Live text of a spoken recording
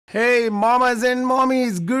Hey mamas and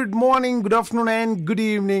mommies, good morning, good afternoon and good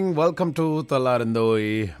evening. Welcome to Thellarindoi.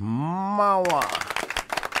 Mama.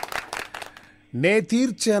 నే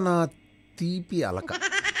తీర్చన తీపి అలక.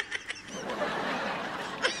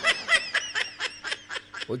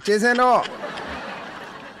 వచ్చేసాను.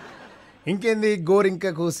 ఇంకేంది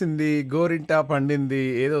గోరింక కూసింది, గోరింట పండింది.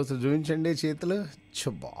 ఏదో చూపించండి చేతులు.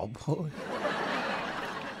 బాబోయ్.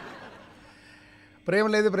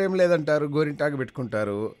 ప్రేమ లేదంటారు, గోరింటాకు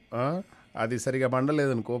పెట్టుకుంటారు. అది సరిగా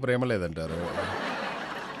పండలేదనుకో ప్రేమ లేదంటారు,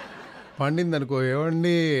 పండిందనుకో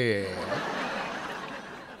ఏమండి.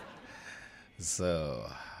 సో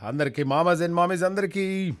అందరికీ మామాస్ అండ్ మామీస్ అందరికీ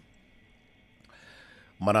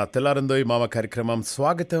మన తెల్లారిందోయి మామ కార్యక్రమం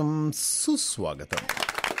స్వాగతం, సుస్వాగతం.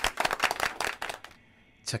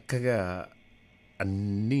 చక్కగా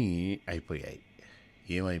అన్నీ అయిపోయాయి.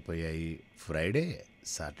 ఏమైపోయాయి? ఫ్రైడే,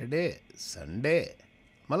 సాటర్డే, సండే,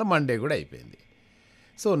 మళ్ళీ మండే కూడా అయిపోయింది.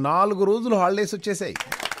 సో 4 రోజులు హాలిడేస్ వచ్చేసాయి.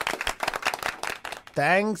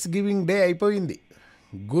 థ్యాంక్స్ గివింగ్ డే అయిపోయింది.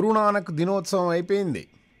 గురునానక్ దినోత్సవం అయిపోయింది.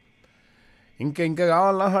 ఇంకా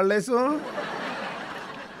కావాలా హాలిడేస్?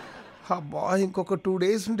 అబ్బా ఇంకొక 2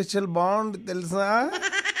 days ఉంటే చాలా బాగుంటుంది తెలుసా.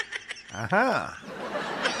 ఆహా,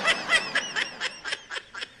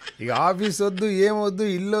 ఇక ఆఫీస్ వద్దు, ఏమొద్దు,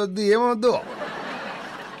 ఇల్లు వద్దు, ఏమొద్దు.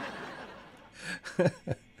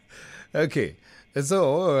 ఓకే, సో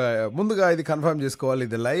ముందుగా ఇది కన్ఫర్మ్ చేసుకోవాలి,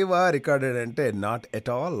 ఇది లైవా రికార్డెడ్ అంటే నాట్ ఎట్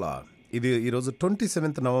ఆల్. ఇది ఈరోజు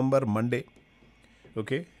 27th November మండే.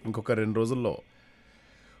 ఓకే, ఇంకొక 2 రోజుల్లో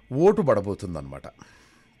ఓటు పడబోతుందన్నమాట.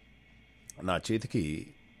 నా చేతికి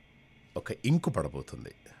ఒక ఇంకు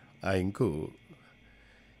పడబోతుంది. ఆ ఇంకు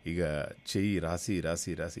ఇక చెయ్యి రాసి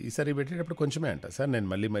రాసి రాసి ఈసారి పెట్టేటప్పుడు కొంచెమే అంట సార్, నేను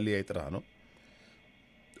మళ్ళీ అయితే రాను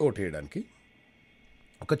ఓటు వేయడానికి.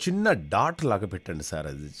 ఒక చిన్న డాట్ లాగా పెట్టండి సార్,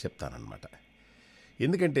 అది చెప్తానమాట.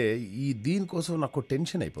 ఎందుకంటే దీనికోసం నాకు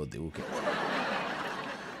టెన్షన్ అయిపోద్ది. ఓకే,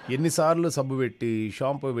 ఎన్నిసార్లు సబ్బు పెట్టి,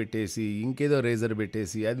 షాంపూ పెట్టేసి, ఇంకేదో రేజర్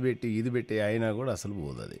పెట్టేసి, అది పెట్టి ఇది పెట్టి అయినా కూడా అసలు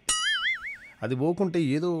పోదు. అది పోకుంటే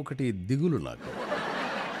ఏదో ఒకటి దిగులు నాకు.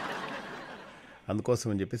 అందుకోసం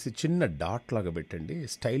అని చెప్పేసి చిన్న డాట్ లాగా పెట్టండి,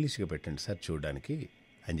 స్టైలిష్గా పెట్టండి సార్ చూడడానికి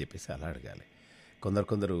అని చెప్పేసి అలా అడగాలి.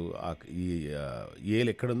 కొందరు ఈ ఏలు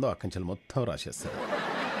ఎక్కడుందో అక్కంచెలు మొత్తం రాసేస్తారు.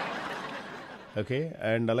 ఓకే,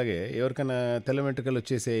 అండ్ అలాగే ఎవరికైనా తెల్ల వెంట్రుకలు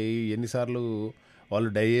వచ్చేసాయి, ఎన్నిసార్లు వాళ్ళు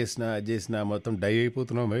డై చేసినా అది చేసినా మొత్తం డై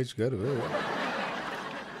అయిపోతున్నాం మహేష్ గారు.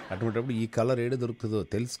 అటువంటిప్పుడు ఈ కలర్ ఏడు దొరుకుతుందో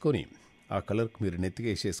తెలుసుకొని ఆ కలర్కి మీరు నెత్తిగా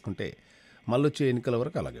వేసేసుకుంటే మళ్ళీ వచ్చే ఎన్నికల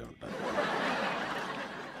వరకు అలాగే ఉంటారు.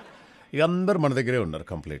 ఇక అందరూ మన దగ్గరే ఉన్నారు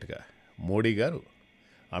కంప్లీట్గా. మోడీ గారు,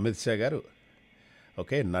 అమిత్ షా గారు,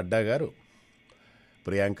 ఓకే, నడ్డా గారు,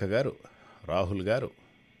 ప్రియాంక గారు, రాహుల్ గారు,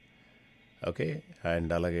 ఓకే,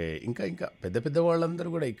 అండ్ అలాగే ఇంకా పెద్ద వాళ్ళందరూ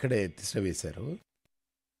కూడా ఇక్కడే తిష్ట వేశారు.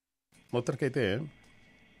 మొత్తానికైతే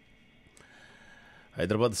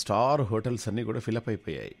హైదరాబాద్ స్టార్ హోటల్స్ అన్నీ కూడా ఫిలప్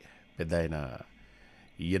అయిపోయాయి. పెద్ద ఆయన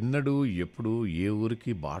ఎన్నడూ ఎప్పుడు ఏ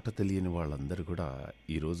ఊరికి బాట తెలియని వాళ్ళందరూ కూడా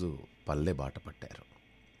ఈరోజు పల్లె బాట పట్టారు.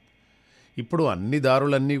 ఇప్పుడు అన్ని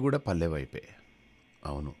దారులన్నీ కూడా పల్లె వైపే.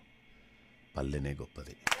 అవును, పల్లెనే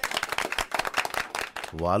గొప్పది.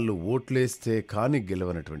 వాళ్ళు ఓట్లేస్తే కానీ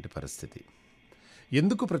గెలవనటువంటి పరిస్థితి.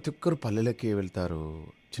 ఎందుకు ప్రతి ఒక్కరు పల్లెలకే వెళ్తారు,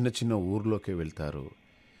 చిన్న ఊర్లోకే వెళ్తారు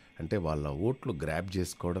అంటే వాళ్ళ ఓట్లు గ్రాప్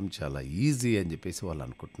చేసుకోవడం చాలా ఈజీ అని చెప్పేసి వాళ్ళు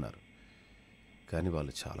అనుకుంటున్నారు. కానీ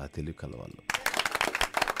వాళ్ళు చాలా తెలివి కలవాళ్ళు.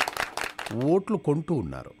 ఓట్లు కొంటూ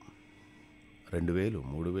ఉన్నారు. 2000,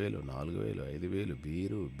 3000, 4000, 5000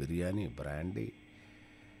 బీరు, బిర్యానీ, బరండి.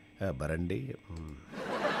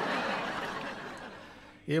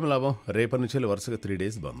 ఏం లాభం? రేపటి నుంచి వరుసగా 3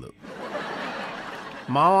 days బంద్.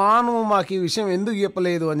 నువ్వు మాకు ఈ విషయం ఎందుకు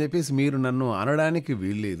చెప్పలేదు అని చెప్పేసి మీరు నన్ను అనడానికి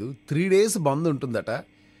వీల్లేదు. 3 days బంద్ ఉంటుందట,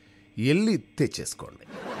 వెళ్ళి తెచ్చేసుకోండి.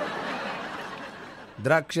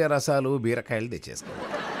 ద్రాక్ష రసాలు, బీరకాయలు తెచ్చేసుకోండి.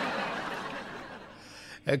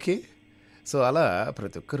 ఓకే, సో అలా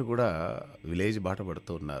ప్రతి ఒక్కరు కూడా విలేజ్ బాట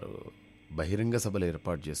పడుతూ ఉన్నారు. బహిరంగ సభలు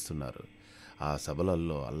ఏర్పాటు చేస్తున్నారు. ఆ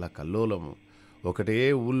సభలలో అల్లకల్లోలం. ఒకటే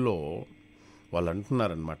ఊళ్ళో వాళ్ళు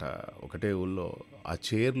అంటున్నారనమాట, ఒకటే ఊళ్ళో ఆ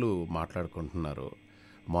చైర్లు మాట్లాడుకుంటున్నారు.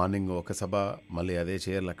 మార్నింగ్ ఒక సభ, మళ్ళీ అదే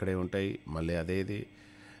చైర్లు అక్కడే ఉంటాయి, మళ్ళీ అదేది.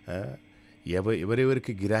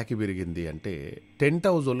 ఎవరెవరికి గిరాకీ పెరిగింది అంటే టెంట్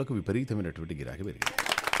హౌస్ వాళ్ళకు విపరీతమైనటువంటి గిరాకీ పెరిగింది.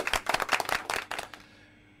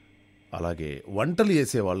 అలాగే వంటలు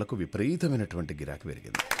చేసే వాళ్లకు విపరీతమైనటువంటి గిరాకీ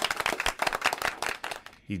పెరిగింది.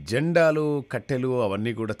 ఈ జెండాలు, కట్టెలు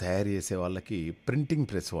అవన్నీ కూడా తయారు చేసే వాళ్ళకి, ప్రింటింగ్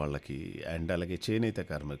ప్రెస్ వాళ్ళకి, అండ్ అలాగే చేనేత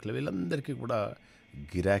కార్మికులు, వీళ్ళందరికీ కూడా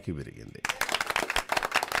గిరాకీ పెరిగింది.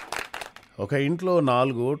 ఒక ఇంట్లో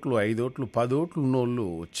 4 ఓట్లు, 5 ఓట్లు, 10 ఓట్లు ఉన్నోళ్ళు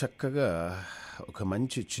చక్కగా ఒక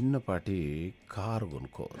మంచి చిన్నపాటి కారు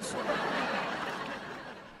కొనుక్కోవచ్చు.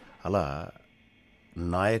 అలా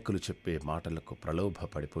నాయకులు చెప్పే మాటలకు ప్రలోభ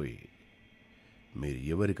పడిపోయి మీరు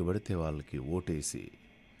ఎవరికి పడితే వాళ్ళకి ఓటేసి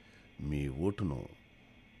మీ ఓటును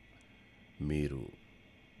మీరు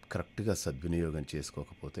కరెక్ట్గా సద్వినియోగం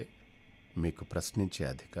చేసుకోకపోతే మీకు ప్రశ్నించే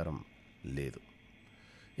అధికారం లేదు.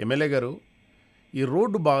 ఎమ్మెల్యే గారు, ఈ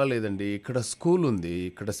రోడ్డు బాగలేదండి, ఇక్కడ స్కూల్ ఉంది,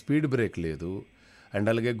 ఇక్కడ స్పీడ్ బ్రేక్ లేదు, అండ్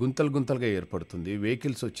అలాగే గుంతలుగా ఏర్పడుతుంది,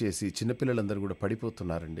 వెహికల్స్ వచ్చేసి చిన్నపిల్లలందరూ కూడా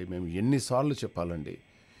పడిపోతున్నారండి, మేము ఎన్నిసార్లు చెప్పాలండి,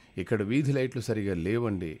 ఇక్కడ వీధి లైట్లు సరిగా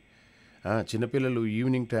లేవండి, చిన్నపిల్లలు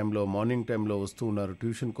ఈవినింగ్ టైంలో మార్నింగ్ టైంలో వస్తూ ఉన్నారు,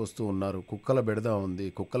 ట్యూషన్కి వస్తూ ఉన్నారు, కుక్కల బెడద ఉంది,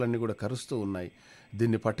 కుక్కలన్నీ కూడా కరుస్తూ ఉన్నాయి,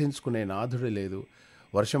 దీన్ని పట్టించుకునే నాథుడే లేదు,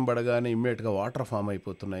 వర్షం పడగానే ఇమ్మీడియట్గా వాటర్ ఫామ్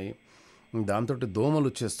అయిపోతున్నాయి, దాంతో దోమలు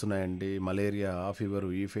వచ్చేస్తున్నాయండి, మలేరియా, ఆ ఫీవరు,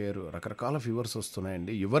 ఈ ఫీవరు, రకరకాల ఫీవర్స్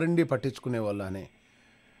వస్తున్నాయండి, ఎవరండి పట్టించుకునే వాళ్ళ అనే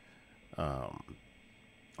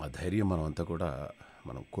ఆ ధైర్యం మనం అంతా కూడా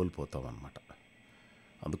మనం కోల్పోతాం అన్నమాట.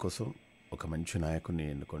 అందుకోసం ఒక మంచి నాయకుడిని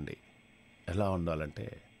ఎన్నుకోండి. ఎలా ఉండాలంటే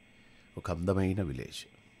ఒక అందమైన విలేజ్,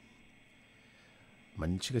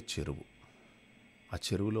 మంచిగా చెరువు, ఆ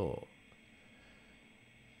చెరువులో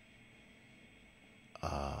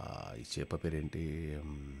ఈ చేప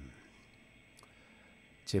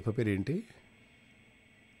పేరేంటి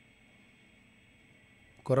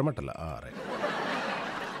కొర్రమట్టల, రైట్,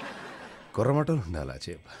 కొర్రమట్టలు ఉండాలి ఆ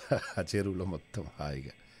చేప ఆ చెరువులో మొత్తం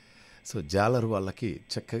హాయిగా. సో జాలరు వాళ్ళకి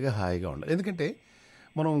చక్కగా హాయిగా ఉండాలి. ఎందుకంటే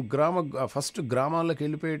మనం ఫస్ట్ గ్రామాల్లోకి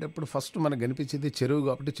వెళ్ళిపోయేటప్పుడు ఫస్ట్ మనకు కనిపించేది చెరువు,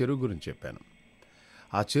 కాబట్టి చెరువు గురించి చెప్పాను.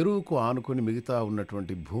 ఆ చెరువుకు ఆనుకొని మిగతా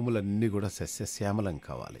ఉన్నటువంటి భూములన్నీ కూడా సస్యశ్యామలం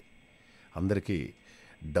కావాలి, అందరికీ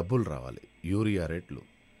డబ్బులు రావాలి, యూరియా రేట్లు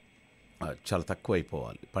చాలా తక్కువ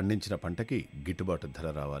అయిపోవాలి, పండించిన పంటకి గిట్టుబాటు ధర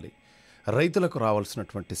రావాలి, రైతులకు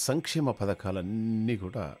రావాల్సినటువంటి సంక్షేమ పథకాలన్నీ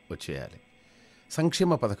కూడా వచ్చేయాలి.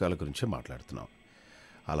 సంక్షేమ పథకాల గురించే మాట్లాడుతున్నాం.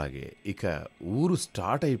 అలాగే ఇక ఊరు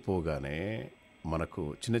స్టార్ట్ అయిపోగానే మనకు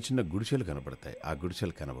చిన్న చిన్న గుడిసెలు కనబడతాయి, ఆ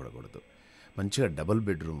గుడిసెలు కనబడకూడదు, మంచిగా డబుల్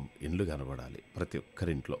బెడ్రూమ్ ఇండ్లు కనబడాలి ప్రతి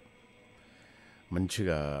ఒక్కరింట్లో.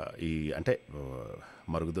 మంచిగా అంటే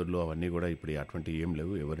మరుగుదొడ్లు అవన్నీ కూడా ఇప్పుడు అటువంటి ఏం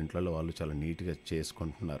లేవు, ఎవరింట్లో వాళ్ళు చాలా నీట్గా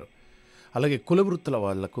చేసుకుంటున్నారు. అలాగే కులవృత్తుల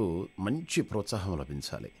వాళ్లకు మంచి ప్రోత్సాహం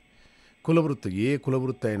లభించాలి. ఏ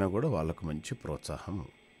కులవృత్తి అయినా కూడా వాళ్ళకు మంచి ప్రోత్సాహం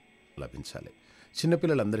లభించాలి.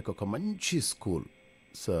 చిన్నపిల్లలందరికీ ఒక మంచి స్కూల్,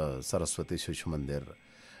 సరస్వతి శిశు మందిర్,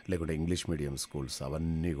 లేకుంటే ఇంగ్లీష్ మీడియం స్కూల్స్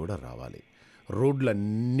అవన్నీ కూడా రావాలి.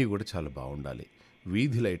 రోడ్లన్నీ కూడా చాలా బాగుండాలి,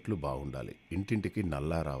 వీధి లైట్లు బాగుండాలి, ఇంటింటికి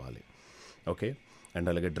నల్లా రావాలి. ఓకే, అండ్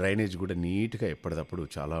అలాగే డ్రైనేజ్ కూడా నీట్గా ఎప్పటికప్పుడు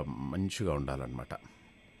చాలా మంచిగా ఉండాలన్నమాట.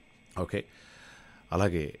 ఓకే,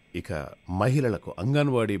 అలాగే ఇక మహిళలకు,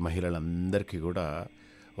 అంగన్వాడీ మహిళలందరికీ కూడా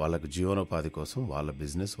వాళ్ళకు జీవనోపాధి కోసం వాళ్ళ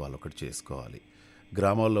బిజినెస్ వాళ్ళొకటి చేసుకోవాలి.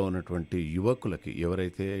 గ్రామాల్లో ఉన్నటువంటి యువకులకి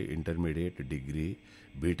ఎవరైతే ఇంటర్మీడియట్, డిగ్రీ,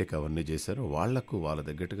 బీటెక్ అవన్నీ చేశారో వాళ్లకు వాళ్ళ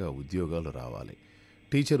తగ్గట్టుగా ఉద్యోగాలు రావాలి.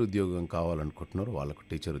 టీచర్ ఉద్యోగం కావాలనుకుంటున్నారో వాళ్ళకు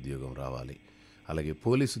టీచర్ ఉద్యోగం రావాలి. అలాగే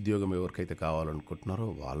పోలీస్ ఉద్యోగం ఎవరికైతే కావాలనుకుంటున్నారో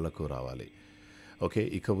వాళ్లకు రావాలి. ఓకే,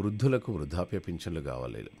 ఇక వృద్ధులకు వృద్ధాప్య పింఛన్లు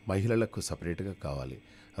కావాలి, మహిళలకు సపరేట్గా కావాలి,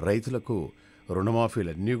 రైతులకు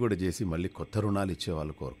రుణమాఫీలు అన్నీ కూడా చేసి మళ్ళీ కొత్త రుణాలు ఇచ్చే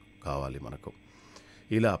వాళ్ళకు కావాలి మనకు.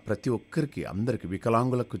 ఇలా ప్రతి ఒక్కరికి, అందరికీ,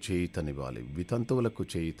 వికలాంగులకు చేయూతనివ్వాలి, వితంతువులకు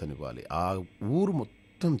చేయూతనివ్వాలి. ఆ ఊరు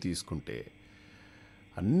మొత్తం తీసుకుంటే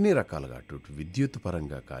అన్ని రకాలుగా, అటు విద్యుత్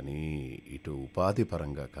పరంగా కానీ, ఇటు ఉపాధి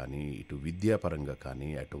పరంగా కానీ, ఇటు విద్యాపరంగా కానీ,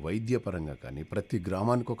 అటు వైద్యపరంగా కానీ, ప్రతి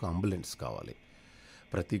గ్రామానికి ఒక అంబులెన్స్ కావాలి,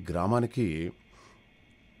 ప్రతి గ్రామానికి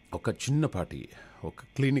ఒక చిన్నపాటి ఒక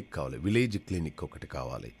క్లినిక్ కావాలి, విలేజ్ క్లినిక్ ఒకటి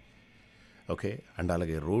కావాలి. ఓకే, అండ్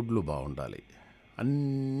అలాగే రోడ్లు బాగుండాలి.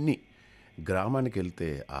 అన్నీ గ్రామానికి వెళ్తే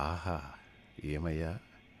ఆహా ఏమయ్యా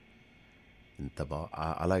ఇంత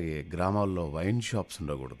అలాగే గ్రామాల్లో వైన్ షాప్స్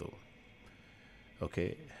ఉండకూడదు. ఓకే,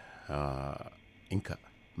 ఇంకా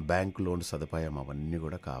బ్యాంక్ లోన్ సదుపాయం అవన్నీ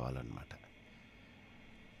కూడా కావాలన్నమాట.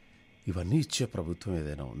 ఇవన్నీ ఇచ్చే ప్రభుత్వం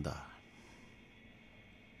ఏదైనా ఉందా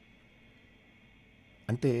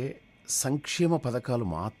అంటే సంక్షేమ పథకాలు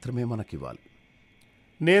మాత్రమే మనకి ఇవ్వాలి.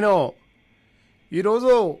 నేను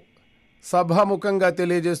ఈరోజు సభాముఖంగా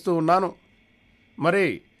తెలియజేస్తూ ఉన్నాను, మరి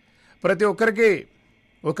ప్రతి ఒక్కరికి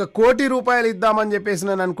 1 కోటి రూపాయలు ఇద్దామని చెప్పేసి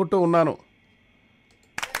నేను అనుకుంటూ ఉన్నాను.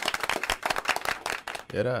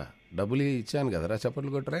 ఏరా డబ్బులు ఇచ్చాను కదరా,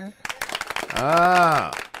 చప్పట్లు కొట్టరే.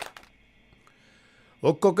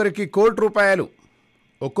 ఒక్కొక్కరికి 1 కోటి రూపాయలు,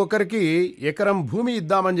 ఒక్కొక్కరికి ఎకరం భూమి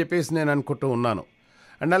ఇద్దామని చెప్పేసి నేను అనుకుంటూ ఉన్నాను.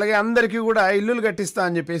 అండ్ అలాగే అందరికీ కూడా ఇల్లులు కట్టిస్తా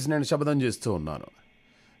అని చెప్పేసి నేను శపథం చేస్తూ ఉన్నాను.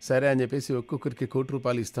 సరే అని చెప్పేసి ఒక్కొక్కరికి 1 కోటి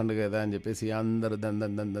రూపాయలు ఇస్తాడు కదా అని చెప్పేసి అందరు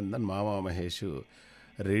దందన్ మామ మహేష్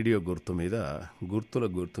రేడియో గుర్తు మీద గుర్తులు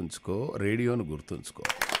గుర్తుంచుకో, రేడియోను గుర్తుంచుకో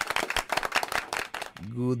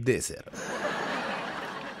గుద్దేశారు.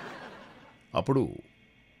 అప్పుడు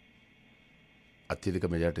అత్యధిక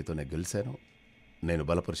మెజార్టీతోనే గెలిచాను. నేను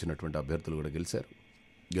బలపరిచినటువంటి అభ్యర్థులు కూడా గెలిచారు.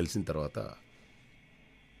 గెలిచిన తర్వాత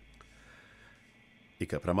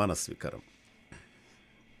ఇక ప్రమాణ స్వీకారం.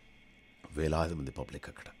 వేలాది మంది పబ్లిక్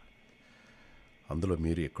అక్కడ. అందులో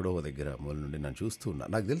మీరు ఎక్కడో దగ్గర మూల నుండి నన్ను చూస్తూ ఉన్నా.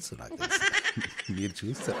 నాకు తెలుసు మీరు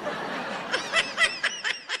చూస్తారు,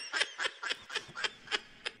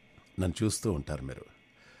 నన్ను చూస్తూ ఉంటారు మీరు.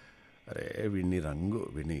 అరే వీడిని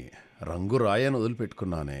రంగు రాయని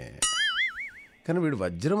వదిలిపెట్టుకున్నానే, కానీ వీడు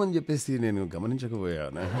వజ్రం అని చెప్పేసి నేను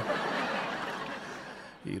గమనించకపోయాను.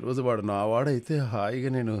 ఈరోజు వాడు నా వాడైతే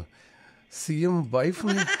హాయిగా నేను సీఎం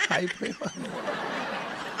వైఫ్ని అయిపోయా.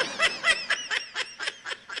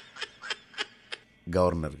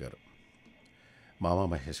 గవర్నర్ గారు మామా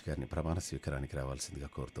మహేష్ గారిని ప్రమాణ స్వీకారానికి రావాల్సిందిగా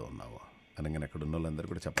కోరుతూ ఉన్నాము అనగానే అక్కడ ఉన్న వాళ్ళందరూ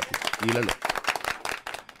కూడా చెప్పాలి. ఈలలో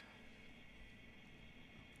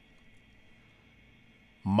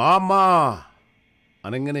మామా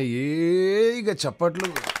అనగానే ఏగా చప్పట్లు.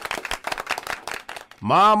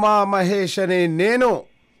 మామా మహేష్ అనే నేను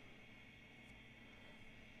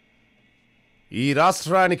ఈ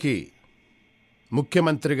రాష్ట్రానికి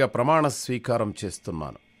ముఖ్యమంత్రిగా ప్రమాణ స్వీకారం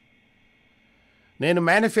చేస్తున్నాను. నేను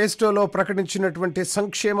మేనిఫెస్టోలో ప్రకటించినటువంటి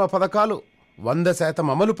సంక్షేమ పథకాలు 100%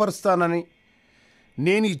 అమలు పరుస్తానని,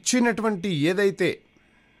 నేను ఇచ్చినటువంటి ఏదైతే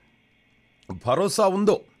భరోసా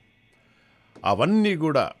ఉందో అవన్నీ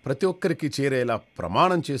కూడా ప్రతి ఒక్కరికి చేరేలా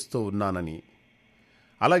ప్రమాణం చేస్తూ ఉన్నానని,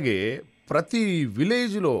 అలాగే ప్రతి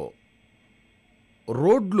విలేజ్లో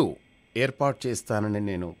రోడ్లు ఏర్పాటు చేస్తానని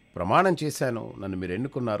నేను ప్రమాణం చేశాను. నన్ను మీరు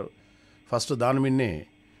ఎన్నుకున్నారు. ఫస్ట్ దాని మీదనే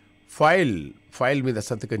ఫైల్ మీద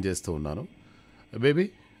సంతకం చేస్తూ ఉన్నాను. బేబీ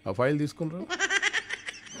ఆ ఫైల్ తీసుకున్నారు.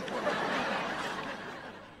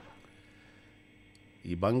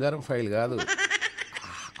 ఈ బంగారం ఫైల్ కాదు,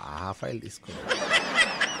 ఆ ఫైల్ తీసుకున్నారు.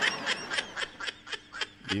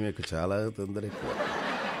 ఈమెకు చాలా తొందర ఎక్కువ.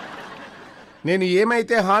 నేను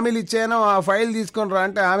ఏమైతే హామీలు ఇచ్చానో ఆ ఫైల్ తీసుకొని రా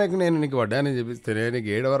అంటే ఆమెకు నేను నీకు వడ్డానని చెప్పిస్తే నీకు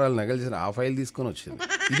 7 వారాలు నగలిసిన ఆ ఫైల్ తీసుకొని వచ్చింది.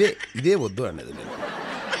 ఇదే వద్దు అనేది నేను.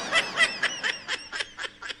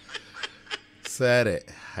 సరే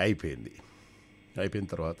అయిపోయిన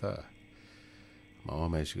తర్వాత మామా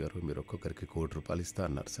మహేష్ గారు మీరు ఒక్కొక్కరికి ₹1,00,00,000 ఇస్తా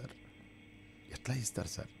అన్నారు సార్. ఎట్లా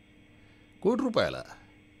ఇస్తారు sir? ₹1,00,00,000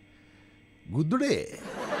 గుద్దుడే.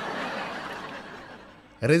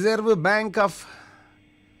 Reserve bank of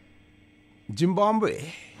Zimbabwe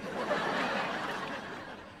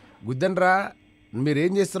గుద్దండ్రా.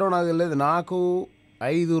 మీరేం చేస్తారో నాకు తెలియదు. నాకు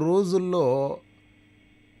 5 రోజుల్లో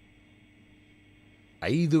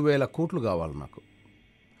 5,000 కోట్లు కావాలి. నాకు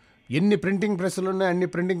ఎన్ని ప్రింటింగ్ ప్రెస్సులు ఉన్నాయి అన్ని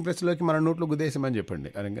ప్రింటింగ్ ప్రెస్లోకి మన నోట్లు గుద్దేసామని చెప్పండి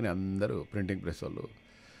అనగానే అందరూ ప్రింటింగ్ ప్రెస్ వాళ్ళు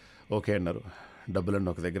ఓకే అన్నారు. డబ్బులన్నీ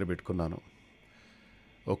ఒక దగ్గర పెట్టుకున్నాను.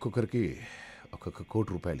 ఒక్కొక్కరికి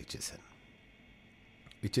 ₹1,00,00,000 ఇచ్చేసాను.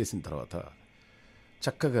 ఇచ్చేసిన తర్వాత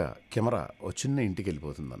చక్కగా కెమెరా ఓ చిన్న ఇంటికి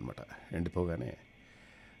వెళ్ళిపోతుంది అనమాట. ఎండిపోగానే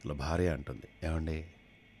అలా భార్య అంటుంది, ఏమండి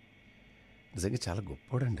నిజంగా చాలా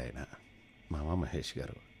గొప్పోడండి ఆయన మామా మహేష్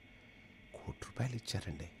గారు, ₹1,00,00,000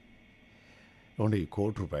 ఇచ్చారండి. ఏమండి ఈ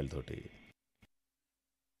 ₹1,00,00,000తోటి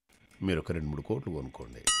మీరు ఒక 2-3 కోట్లు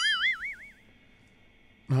కొనుక్కోండి,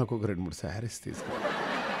 నాకు ఒక 2-3 శారీస్ తీసుకోండి,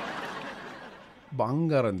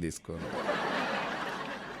 బంగారం తీసుకోండి,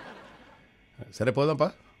 సరే పోదాంపా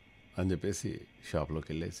అని చెప్పేసి షాప్లోకి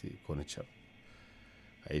వెళ్ళేసి కొనిచ్చాం.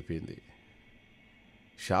 అయిపోయింది.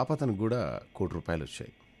 షాప్ అతనికి కూడా ₹1,00,00,000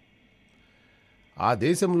 వచ్చాయి. ఆ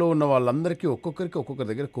దేశంలో ఉన్న వాళ్ళందరికీ ఒక్కొక్కరికి ఒక్కొక్కరి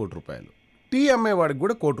దగ్గర ₹1,00,00,000. టీ అమ్మేవాడికి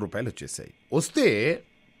కూడా ₹1,00,00,000 వచ్చేసాయి. వస్తే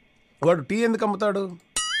వాడు టీ ఎందుకు అమ్ముతాడు?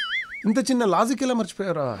 ఇంత చిన్న లాజిక్ ఎలా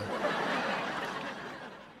మర్చిపోయారా?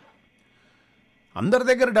 అందరి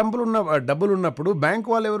దగ్గర డబ్బులు ఉన్నప్పుడు బ్యాంక్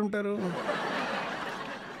వాళ్ళు ఎవరుంటారు?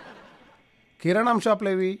 కిరాణం షాపులు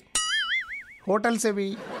ఏవి, హోటల్స్ ఏవి,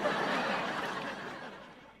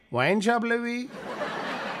 వైన్ షాపులు ఏవి,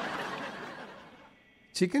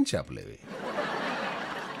 చికెన్ షాపులు ఏవి?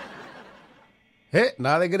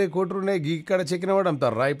 నా దగ్గరే ₹1,00,00,000 ఉన్నాయి, ఇక్కడ చికెన్ వాడు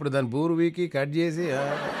అమ్ముతారా? ఇప్పుడు దాన్ని బూరు వీకి కట్ చేసి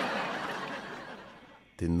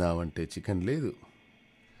తిందామంటే చికెన్ లేదు.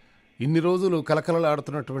 ఇన్ని రోజులు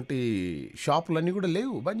కలకలలాడుతున్నటువంటి షాపులన్నీ కూడా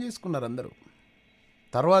లేవు, బంద్ చేసుకున్నారు అందరూ.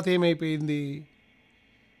 తర్వాత ఏమైపోయింది?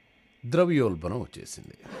 ద్రవ్యోల్బణం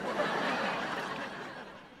వచ్చేసింది.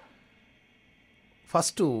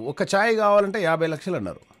 ఫస్ట్ ఒక ఛాయ్ కావాలంటే 50 లక్షలు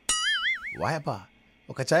అన్నారు. వాయపా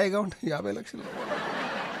ఒక ఛాయ్ కావాలంటే 50 లక్షలు.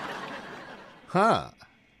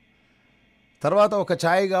 తర్వాత ఒక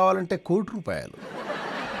ఛాయ్ కావాలంటే ₹1,00,00,000.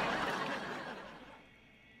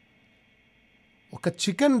 ఒక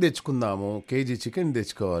చికెన్ తెచ్చుకుందాము, కేజీ చికెన్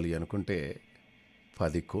తెచ్చుకోవాలి అనుకుంటే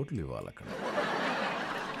 10 కోట్లు ఇవ్వాలి. అక్కడ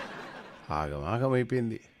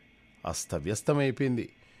ఆగమాగమైపోయింది, అస్తవ్యస్తమైపోయింది.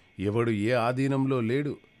 ఎవడు ఏ ఆధీనంలో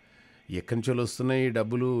లేడు, ఎక్కడి నుంచి వస్తున్నాయి ఈ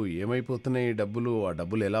డబ్బులు, ఏమైపోతున్నాయి ఈ డబ్బులు, ఆ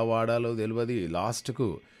డబ్బులు ఎలా వాడాలో తెలియదు, లాస్ట్కు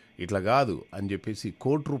ఇట్లా కాదు అని చెప్పేసి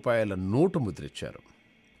 ₹1 నోటు ముద్రించారు.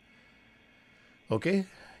 ఓకే,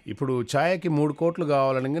 ఇప్పుడు ఛాయకి 3 కోట్లు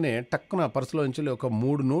కావాలనగానే టక్కున పర్సులో నుంచి ఒక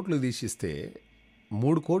 3 నోట్లు తీసిస్తే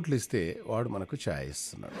 3 కోట్లు ఇస్తే వాడు మనకు ఛాయ్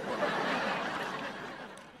ఇస్తున్నాడు.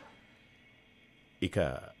 ఇక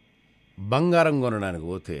బంగారం కొనడానికి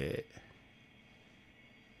పోతే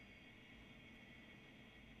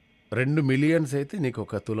 2 మిలియన్స్ అయితే నీకు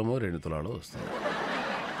 1 తులమో 2 తులాలో వస్తుంది.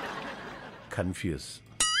 కన్ఫ్యూజ్.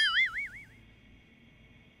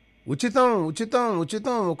 ఉచితం ఉచితం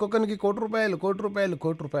ఉచితం, ఒక్కొక్కరికి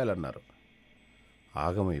 ₹1 అన్నారు.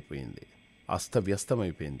 ఆగమైపోయింది,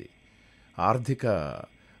 అస్తవ్యస్తమైపోయింది.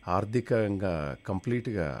 ఆర్థికంగా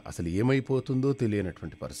కంప్లీట్గా అసలు ఏమైపోతుందో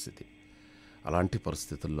తెలియనటువంటి పరిస్థితి. అలాంటి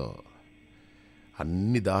పరిస్థితుల్లో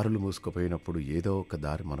అన్ని దారులు మూసుకుపోయినప్పుడు ఏదో ఒక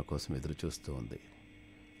దారి మన కోసం ఎదురు చూస్తూ ఉంది.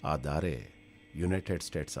 ఆ దారే యునైటెడ్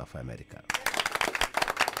స్టేట్స్ ఆఫ్ అమెరికా.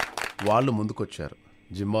 వాళ్ళు ముందుకొచ్చారు.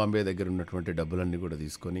 జింబాబ్వే దగ్గర ఉన్నటువంటి డబ్బులన్నీ కూడా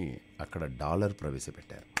తీసుకొని అక్కడ డాలర్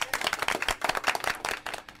ప్రవేశపెట్టారు.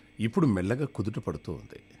 ఇప్పుడు మెల్లగా కుదుట పడుతూ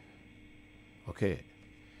ఉంది. ఓకే,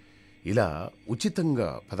 ఇలా ఉచితంగా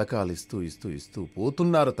పథకాలు ఇస్తూ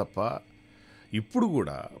పోతున్నారు తప్ప ఇప్పుడు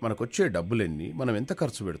కూడా మనకొచ్చే డబ్బులన్నీ మనం ఎంత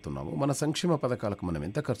ఖర్చు పెడుతున్నాము, మన సంక్షేమ పథకాలకు మనం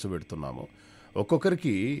ఎంత ఖర్చు పెడుతున్నాము.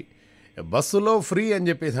 ఒక్కొక్కరికి బస్సులో ఫ్రీ అని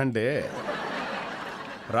చెప్పేసి అంటే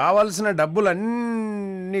రావాల్సిన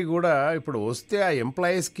డబ్బులన్నీ కూడా ఇప్పుడు వస్తే ఆ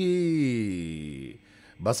ఎంప్లాయీస్కి,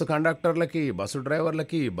 బస్సు కండక్టర్లకి, బస్సు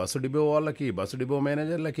డ్రైవర్లకి, బస్సు డిపో వాళ్ళకి, బస్సు డిపో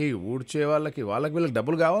మేనేజర్లకి, ఊడ్చే వాళ్ళకి, వీళ్ళకి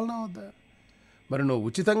డబ్బులు కావాలన్నా వద్దా? మరి నువ్వు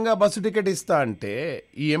ఉచితంగా బస్సు టికెట్ ఇస్తా అంటే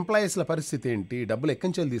ఈ ఎంప్లాయీస్ల పరిస్థితి ఏంటి? డబ్బులు ఎక్కడి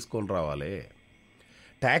నుంచి తీసుకొని రావాలి?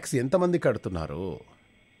 ట్యాక్స్ ఎంతమంది కడుతున్నారు?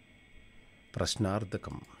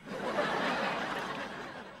 ప్రశ్నార్థకం.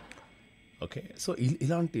 ఓకే, సో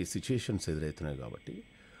ఇలాంటి సిచ్యుయేషన్స్ ఎదురవుతున్నాయి కాబట్టి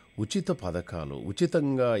ఉచిత పథకాలు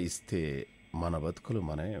ఉచితంగా ఇస్తే మన బతుకులు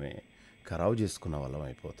మనమే ఖరాబు చేసుకున్న వాళ్ళం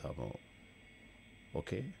అయిపోతాము.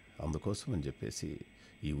 ఓకే, అందుకోసం అని చెప్పేసి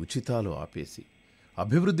ఈ ఉచితాలు ఆపేసి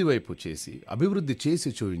అభివృద్ధి వైపు అభివృద్ధి చేసి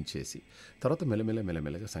చూపించేసి తర్వాత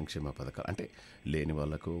మెల్లమెల్లగా సంక్షేమ పథకాలు అంటే లేని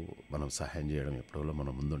వాళ్ళకు మనం సహాయం చేయడం ఎప్పుడో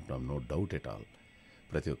మనం ముందుంటాం, నో డౌట్ ఎట్ ఆల్,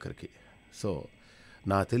 ప్రతి ఒక్కరికి. సో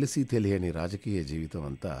నా తెలియని రాజకీయ జీవితం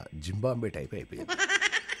అంతా జింబాబ్వే టైప్ అయిపోయింది.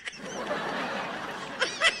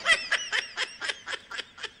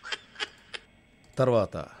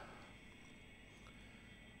 తర్వాత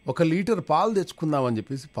 1 లీటర్ పాలు తెచ్చుకుందామని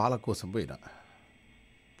చెప్పేసి పాల కోసం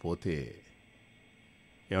పోతే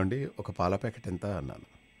ఏమండి ఒక పాల ప్యాకెట్ ఎంత అన్నాను.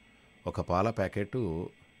 ఒక పాల ప్యాకెట్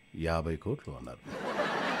 50 కోట్లు అన్నారు.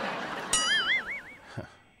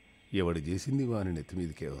 ఎవడు చేసింది వాని నెత్తి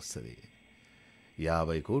మీదకే వస్తుంది.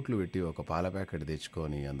 50 కోట్లు పెట్టి ఒక పాల ప్యాకెట్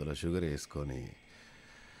తెచ్చుకొని అందులో షుగర్ వేసుకొని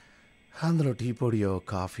అందులో టీ పొడియో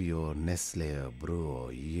కాఫీయో నెస్లే బ్రో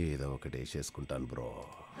ఏదో ఒకటి వేసేసుకుంటాను బ్రో.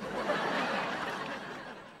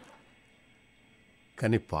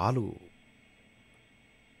 కానీ పాలు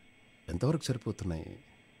ఎంతవరకు సరిపోతున్నాయి?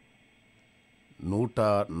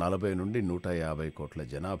 140 నుండి 150 కోట్ల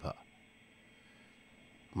జనాభా.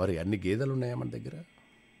 మరి అన్ని గేదెలు ఉన్నాయా మన దగ్గర?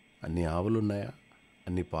 అన్ని ఆవులు ఉన్నాయా?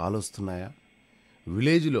 అన్ని పాలు వస్తున్నాయా?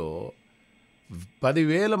 విలేజ్లో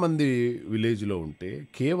 10,000 మంది విలేజ్లో ఉంటే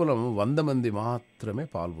కేవలం 100 మంది మాత్రమే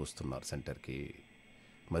పాలు పోస్తున్నారు సెంటర్కి.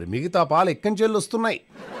 మరి మిగతా పాలు ఎక్కడి నుంచి వస్తున్నాయి?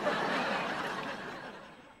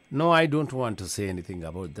 No, I don't want to say anything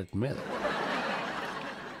about that milk.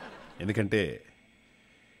 ఎందుకంటే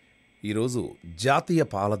ఈరోజు జాతీయ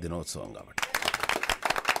పాల దినోత్సవం కాబట్టి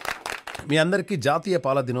మీ అందరికీ జాతీయ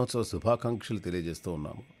పాల దినోత్సవ శుభాకాంక్షలు తెలియజేస్తూ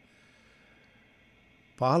ఉన్నాము.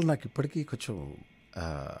 పాలు నాకు ఇప్పటికీ కొంచెం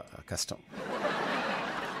కష్టం.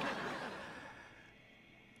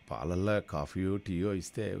 పాలల్లో కాఫీయో టీయో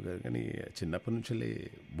ఇస్తే కానీ చిన్నప్పటి నుంచి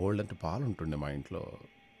బోల్డ్ అంటే పాలు ఉంటుండే మా ఇంట్లో.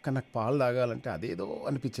 కానీ నాకు పాలు తాగాలంటే అదేదో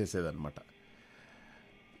అనిపించేసేది అనమాట.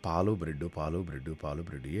 పాలు బ్రెడ్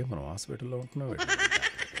ఏ మనం హాస్పిటల్లో ఉంటున్నాం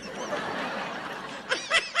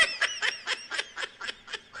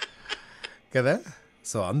కదా.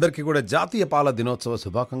 సో అందరికీ కూడా జాతీయ పాల దినోత్సవ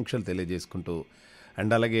శుభాకాంక్షలు తెలియజేసుకుంటూ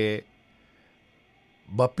అండ్ అలాగే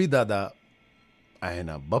బప్పీ దాదా,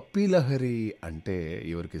 ఆయన బప్పీ లహరి అంటే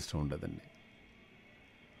ఎవరికి ఇష్టం ఉండదండి.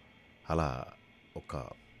 అలా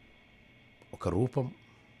ఒక రూపం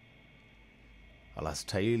అలా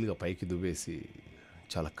స్టైల్గా పైకి దువ్వేసి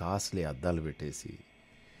చాలా కాస్ట్లీ అద్దాలు పెట్టేసి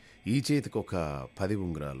ఈ చేతికి ఒక 10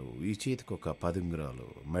 ఉంగరాలు, ఈ చేతికి ఒక 10 ఉంగరాలు,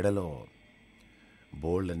 మెడలో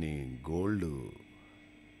బోల్డ్ అని గోల్డ్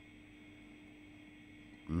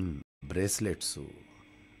బ్రేస్లెట్స్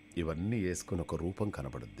ఇవన్నీ వేసుకుని ఒక రూపం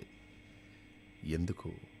కనబడుద్ది. ఎందుకు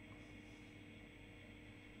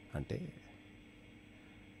అంటే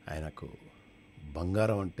ఆయనకు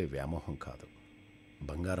బంగారం అంటే వ్యామోహం కాదు,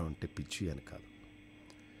 బంగారం అంటే పిచ్చి అని కాదు,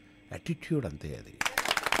 యాటిట్యూడ్ అంతే అది.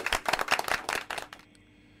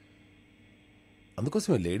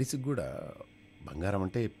 అందుకోసమే లేడీస్కి కూడా బంగారం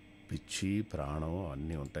అంటే పిచ్చి, ప్రాణం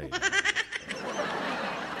అన్నీ ఉంటాయి.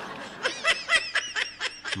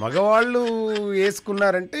 మగవాళ్ళు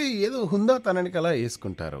వేసుకున్నారంటే ఏదో హుందాతనానికి అలా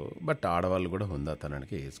వేసుకుంటారు, బట్ ఆడవాళ్ళు కూడా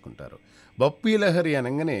హుందాతనానికి వేసుకుంటారు. బప్పీ లహరి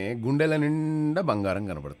అనగానే గుండెల నిండా బంగారం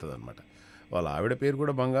కనబడుతుంది అనమాట. వాళ్ళ ఆవిడ పేరు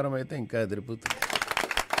కూడా బంగారం అయితే ఇంకా ఎదిరిపోతుంది.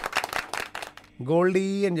 గోల్డీ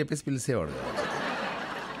అని చెప్పేసి పిలిచేవాడు కావచ్చు.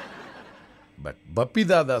 బట్ బప్పీ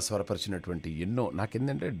దాదా స్వరపరిచినటువంటి ఎన్నో,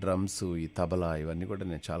 నాకేంటంటే డ్రమ్స్, ఈ తబలా ఇవన్నీ కూడా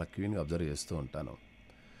నేను చాలా క్యూన్గా అబ్జర్వ్ చేస్తూ ఉంటాను.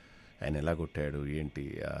 ఆయన ఎలా కొట్టాడు ఏంటి,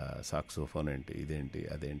 సాక్సోఫోన్ ఏంటి, ఇదేంటి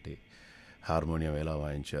అదేంటి, హార్మోనియం ఎలా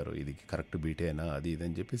వాయించారు, ఇది కరెక్ట్ బీటేనా, అది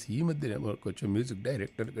ఇదని చెప్పేసి ఈ మధ్య కొంచెం మ్యూజిక్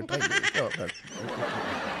డైరెక్టర్కి ట్రై చేస్తాడు.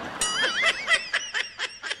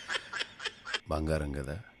 బంగారం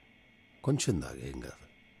కదా, కొంచెం తాగే ఏం కాదు,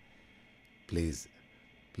 ప్లీజ్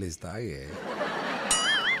ప్లీజ్ తాగే,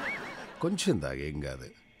 కొంచెం తాగే ఏం కాదు,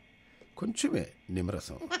 కొంచెమే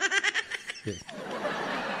నిమ్మరసం.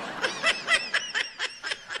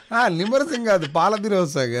 నిమ్మరసం కాదు, పాల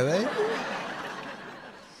తినవస్తాయి కదా.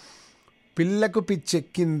 పిల్లకు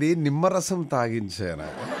పిచ్చెక్కింది నిమ్మరసం తాగించానా,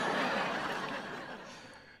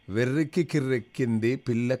 వెర్రికి కిర్రెక్కింది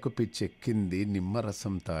పిల్లకు పిచ్చెక్కింది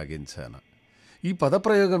నిమ్మరసం తాగించానా. ఈ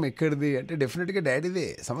పదప్రయోగం ఎక్కడిది అంటే డెఫినెట్గా డాడీదే,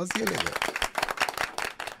 సమస్య లేదు.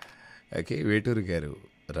 ఓకే, వేటూరి గారు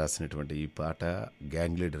రాసినటువంటి ఈ పాట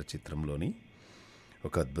గ్యాంగ్ లీడర్ చిత్రంలోని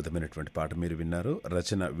ఒక అద్భుతమైనటువంటి పాట మీరు విన్నారు.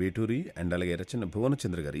 రచన వేటూరి అండ్ అలాగే రచన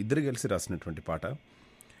భువనచంద్ర గారు, ఇద్దరు కలిసి రాసినటువంటి పాట.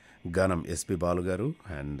 గానం ఎస్పి బాలు గారు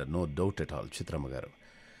and no doubt at all చిత్రమ్మ గారు.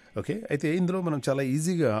 ఓకే, అయితే ఇందులో మనం చాలా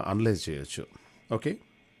ఈజీగా అనలైజ్ చేయొచ్చు. ఓకే,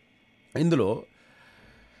 ఇందులో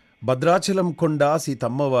భద్రాచలం కొండ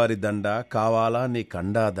సీతమ్మ వారి దండ కావాలా నీ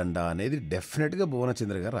కండా దండ అనేది డెఫినెట్గా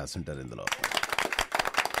భువనచంద్ర గారు రాసుంటారు ఇందులో.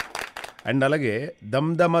 అండ్ అలాగే దమ్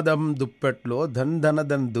దమ దమ్ దుప్పెట్లో ధన్ ధన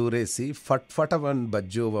ధన్ దూరేసి ఫట్ ఫటవన్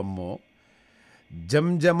బజ్జోవమ్మో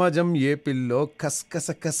జమ్ జమ జమ్ ఏ పిల్లో కస్ కస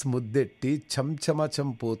కస్ ముద్దెట్టి చమ్ చమ చం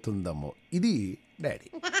పోతుందమ్మో. ఇది daddy,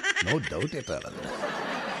 no doubt at all.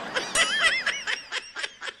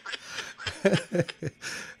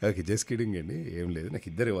 Okay, just kidding అండి, ఏం లేదు, నాకు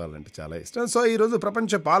ఇద్దరు ఇవ్వాలంటే చాలా ఇష్టం. సో ఈరోజు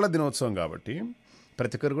ప్రపంచ పాల దినోత్సవం కాబట్టి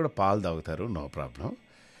ప్రతి ఒక్కరు కూడా పాలు తాగుతారు, నో ప్రాబ్లం.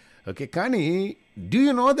 ఓకే, కానీ డూ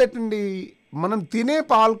యూ నో దట్ అండి, మనం తినే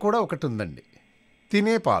పాలు కూడా ఒకటి ఉందండి,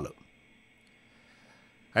 తినే పాలు.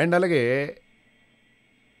 అండ్ అలాగే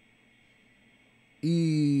ఈ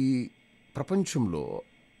ప్రపంచంలో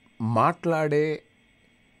మాట్లాడే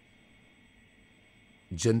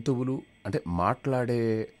జంతువులు, అంటే మాట్లాడే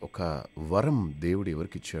ఒక వరం దేవుడు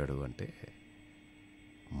ఎవరికి ఇచ్చాడు అంటే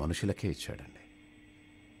మనుషులకే ఇచ్చాడండి.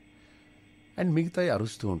 అండ్ మిగతాయి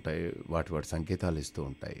అరుస్తూ ఉంటాయి, వాటి సంకేతాలు ఇస్తూ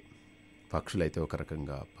ఉంటాయి. పక్షులైతే ఒక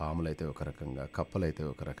రకంగా, పాములైతే ఒక రకంగా, కప్పలైతే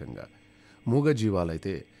ఒక రకంగా,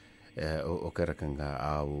 మూగజీవాలైతే ఒక రకంగా,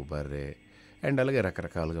 ఆవు, బర్రె అండ్ అలాగే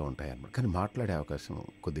రకరకాలుగా ఉంటాయి అన్నమాట. కానీ మాట్లాడే అవకాశం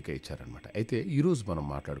కొద్దిగా ఇచ్చారనమాట. అయితే ఈరోజు మనం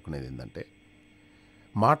మాట్లాడుకునేది ఏంటంటే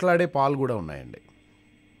మాట్లాడే పాలు కూడా ఉన్నాయండి.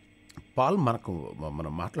 పాలు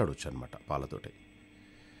మనం మాట్లాడవచ్చు అనమాట పాలతోటి.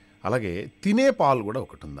 అలాగే తినే పాలు కూడా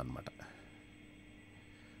ఒకటి ఉందన్నమాట.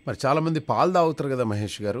 మరి చాలామంది పాలు తాగుతారు కదా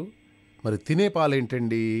మహేష్ గారు, మరి తినే పాలు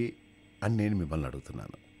ఏంటండి అని నేను మిమ్మల్ని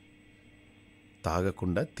అడుగుతున్నాను.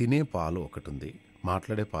 తాగకుండా తినే పాలు ఒకటి ఉంది,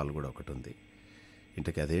 మాట్లాడే పాలు కూడా ఒకటి ఉంది.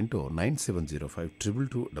 ఇంతకీ అదేంటో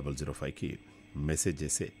 9705222005కి మెసేజ్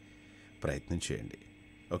చేసే ప్రయత్నం చేయండి.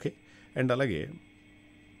 ఓకే, అండ్ అలాగే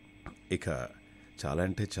ఇక చాలా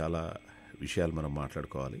అంటే చాలా విషయాలు మనం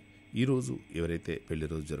మాట్లాడుకోవాలి. ఈరోజు ఎవరైతే పెళ్లి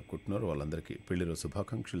రోజు జరుపుకుంటున్నారో వాళ్ళందరికీ పెళ్లి రోజు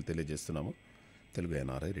శుభాకాంక్షలు తెలియజేస్తున్నాము తెలుగు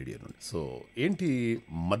ఎన్ఆర్ఐ రేడియో నుండి. సో ఏంటి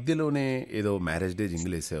మధ్యలోనే ఏదో మ్యారేజ్ డే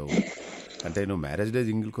జింగిల్ వేసావు అంటే, నువ్వు మ్యారేజ్ డే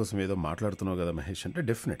జింగిల్ కోసం ఏదో మాట్లాడుతున్నావు కదా మహేష్ అంటే,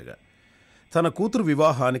 డెఫినెట్గా తన కూతురు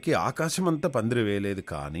వివాహానికి ఆకాశమంతా పందిరి వేయలేదు,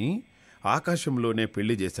 కానీ ఆకాశంలోనే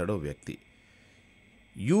పెళ్లి చేశాడో వ్యక్తి.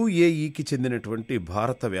 యుఏఈకి చెందినటువంటి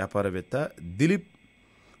భారత వ్యాపారవేత్త దిలీప్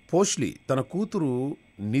పోష్లీ తన కూతురు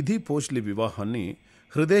నిధి పోష్లీ వివాహాన్ని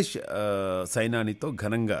హృదేశ్ సైనానితో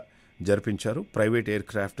ఘనంగా జరిపించారు. ప్రైవేట్ ఎయిర్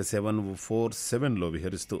క్రాఫ్ట్ 747లో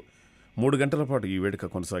విహరిస్తూ 3 గంటల పాటు ఈ వేడుక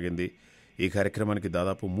కొనసాగింది. ఈ కార్యక్రమానికి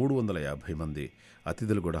దాదాపు 350 మంది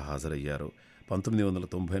అతిథులు కూడా హాజరయ్యారు.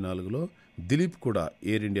 1994లో దిలీప్ కూడా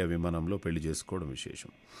ఎయిర్ ఇండియా విమానంలో పెళ్లి చేసుకోవడం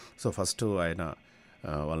విశేషం. సో ఫస్ట్ ఆయన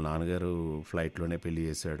వాళ్ళ నాన్నగారు ఫ్లైట్లోనే పెళ్లి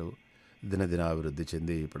చేశాడు. దినదిన అభివృద్ధి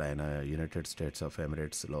చెంది ఇప్పుడు ఆయన United states of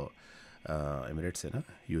ఎమిరేట్స్లో, ఎమిరేట్సేనా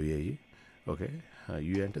UAE, okay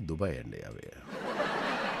UA అంటే దుబాయ్ అండి, అవి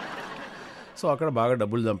సో అక్కడ బాగా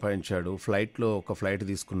డబ్బులు సంపాదించాడు. ఫ్లైట్లో ఒక ఫ్లైట్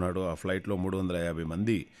తీసుకున్నాడు. ఆ ఫ్లైట్లో 350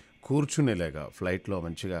 మంది కూర్చునేలాగా ఫ్లైట్లో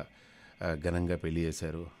మంచిగా ఘనంగా పెళ్లి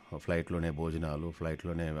చేశారు. ఫ్లైట్లోనే భోజనాలు,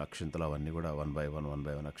 ఫ్లైట్లోనే అక్షింతలు అవన్నీ కూడా 1 బై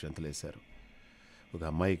 1 అక్షింతలు వేశారు. ఒక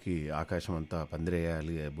అమ్మాయికి ఆకాశం అంతా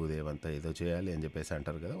పందిరేయాలి, భూదేవంతా ఏదో చేయాలి అని చెప్పేసి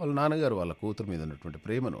అంటారు కదా. వాళ్ళ నాన్నగారు వాళ్ళ కూతురు మీద ఉన్నటువంటి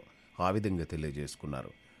ప్రేమను ఆ విధంగా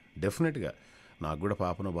తెలియజేసుకున్నారు. డెఫినెట్గా నాకు కూడా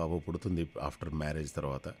పాపను బాబు పుడుతుంది ఆఫ్టర్ మ్యారేజ్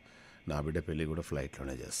తర్వాత. నా బిడ్డ పెళ్ళి కూడా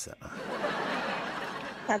ఫ్లైట్లోనే చేస్తాను.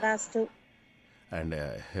 అండ్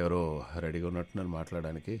ఎవరో రెడీగా ఉన్నట్టున్నారు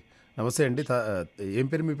మాట్లాడడానికి. నమస్తే అండి. ఏం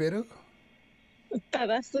పేరు మీ పేరు?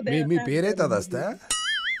 మీ పేరే తదాస్తా?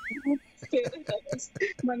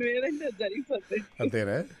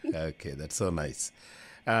 అంతేనా? Okay, that's so nice.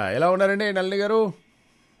 ఎలా ఉన్నారండి నళిని గారు?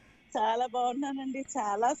 చాలా బాగున్నానండి.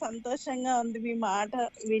 చాలా సంతోషంగా ఉంది మీ మాట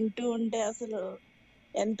వింటూ ఉంటే. అసలు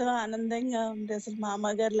ఎంతో ఆనందంగా ఉంది. అసలు మా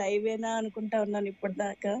అమ్మగారు లైవేనా అనుకుంటా ఉన్నాను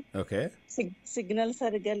ఇప్పటిదాకా. ఓకే. సిగ్నల్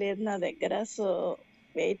సరిగ్గా లేదు నా దగ్గర, సో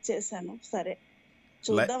వెయిట్ చేశాను. సరే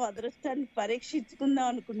చూద్దాం, అదృష్టాన్ని పరీక్షించుకుందాం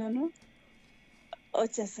అనుకున్నాను,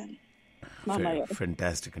 వచ్చేసాను.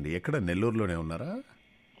 ఫెంటాస్టిక్ అండి. ఎక్కడ, నెల్లూరులోనే ఉన్నారా?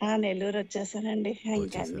 నెల్లూరు వచ్చేసానండి.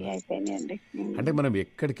 ఇంకా అన్ని అయిపోయినాయండి. అంటే మనం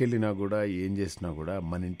ఎక్కడికి వెళ్ళినా కూడా ఏం చేసినా కూడా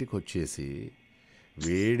మన ఇంటికి వచ్చేసి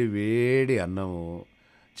వేడి వేడి అన్నము,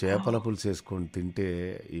 చేపల పులుసు వేసుకొని తింటే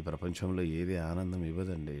ఈ ప్రపంచంలో ఏది ఆనందం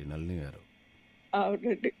ఇవ్వదండి నళిని గారు.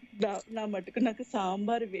 అవునండి. నా మటుకు నాకు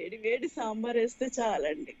సాంబార్, వేడి వేడి సాంబార్ వేస్తే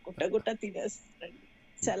చాలండి, గుట్ట గుట్ట తినేస్తానండి.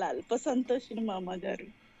 చాలా అల్ప సంతోషం మా అమ్మగారు.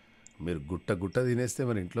 మీరు గుట్ట గుట్ట తినేస్తే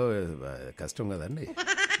మన ఇంట్లో కష్టం కదండి.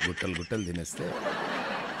 గుట్టలు తినేస్తే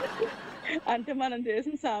అంటే మనం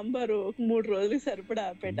చేసిన సాంబారు 3 రోజులకి సరిపడా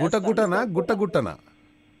గుట్ట గుట్టనా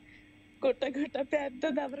గుట్ట పెద్ద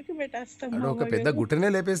దబరికి పెట్టేస్తాం. ఒక పెద్ద గుట్టనే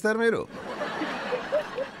లేపేస్తారు మీరు.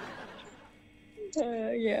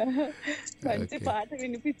 మంచి పాట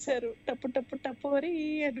వినిపించారు, టప్పు టప్పు టప్పు వరి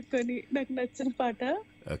అనుకొని. నాకు నచ్చిన పాట.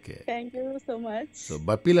 Okay, thank you so much. So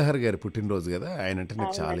బప్పీలహర్ గారి పుట్టినరోజు కదా, ఆయన అంటే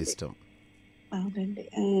నాకు చాలా ఇష్టం. అవునండి,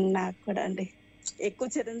 నాకు కూడా అండి. ఎక్కువ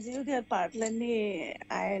చిరంజీవి గారి పాటలన్నీ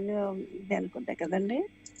ఆయన అనుకుంటా కదండి.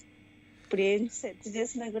 ఇప్పుడు ఏం సెర్చ్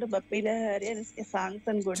చేసినా కూడా బప్పీలహరి అని సాంగ్స్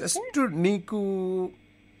అని కూడా. జస్ట్ నీకు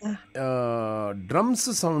డ్రమ్స్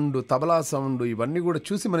సౌండ్, తబలా సౌండ్ ఇవన్నీ కూడా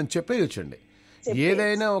చూసి మనం చెప్పేయొచ్చండి.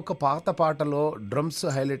 ఏదైనా ఒక పాత పాటలో డ్రమ్స్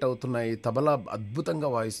హైలైట్ అవుతున్నాయి, తబలా అద్భుతంగా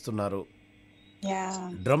వాయిస్తున్నారు,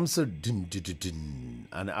 డ్రమ్స్ డిన్ డిన్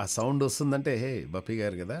అని ఆ సౌండ్ వస్తుందంటే హే బప్పీ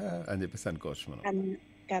గారు కదా అని చెప్పేసి అనుకోవచ్చు మనం.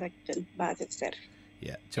 కరెక్ట్, బాగా చెప్పారు.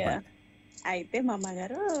 చెప్పండి. అయితే మా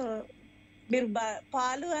అమ్మగారు, మీరు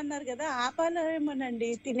పాలు అన్నారు కదా, ఆ పాలు ఏమోనండి,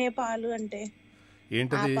 తినే పాలు అంటే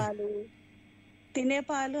ఏంటది? పాలు తినే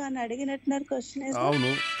పాలు అని అడిగినట్టున్నారు క్వశ్చన్.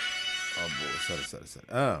 అవును, అబ్బో సరే.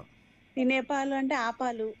 తినే పాలు అంటే ఆ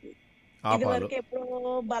పాలు. ఇది వరకు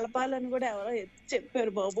ఎప్పుడో బలపాలు అని కూడా ఎవరో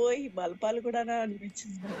చెప్పారు. బాబోయ్, బలపాలు కూడా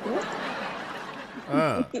అనిపించింది నాకు.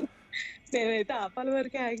 నేనైతే ఆపాల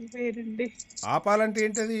వరకే ఆగిపోయానండి. ఆపాలంటే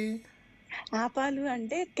ఏంటది? ఆపాలు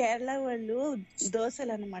అంటే కేరళ వాళ్ళు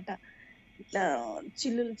దోశలు అనమాట. ఇట్లా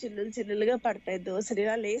చిల్లులుగా పడతాయి దోశలు,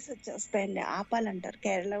 ఇలా లేసి వచ్చేస్తాయండి. ఆపాలు అంటారు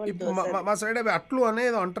కేరళ వాళ్ళు. మా సైడ్ అవి అట్లు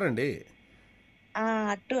అనేది అంటారండి.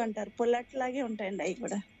 అట్టు అంటారు, పుల్లట్లాగే ఉంటాయండి అవి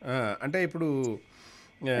కూడా. అంటే ఇప్పుడు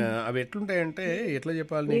అవి ఎట్లుంటాయంటే, ఎట్లా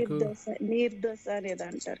చెప్పాలి నీకు, నీరు దోశ అనేది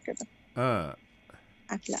అంటారు కదా,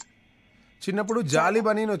 అట్లా. చిన్నప్పుడు జాలి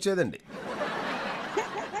బనీన్ వచ్చేదండి.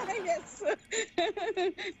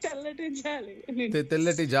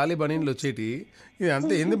 తెల్లటి జాలి బనీన్లు వచ్చేటి. ఇది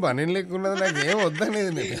అంతే, ఏంది బనీన్ లేకున్నది, నాకు ఏం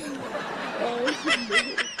వద్దనేది నేను.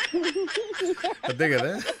 అంతే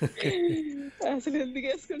కదా. అసలు ఎందుకు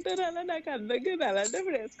వేసుకుంటారు అలా నాకు అర్థం కాదు. అలాంటి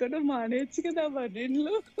ఇప్పుడు వేసుకోవడం మానేయచ్చు కదా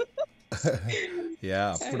బనీన్లు.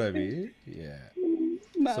 అప్పుడు అవి.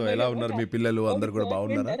 సో ఎలా ఉన్నారు మీ పిల్లలు? అందరు కూడా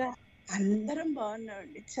బాగున్నారా? అందరం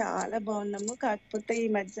బాగున్నామండి, చాలా బాగున్నాము. కాకపోతే ఈ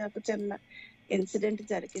మధ్య ఒక చిన్న ఇన్సిడెంట్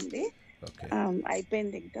జరిగింది.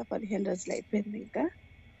 అయిపోయింది, ఇంకా 15 రోజులు అయిపోయింది. ఇంకా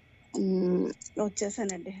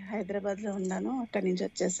వచ్చేసానండి. హైదరాబాద్ లో ఉన్నాను, అక్కడి నుంచి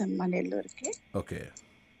వచ్చేసాను మా నెల్లూరుకి.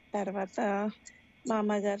 తర్వాత మా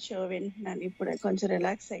అమ్మగారు షో వింటున్నాను. ఇప్పుడే కొంచెం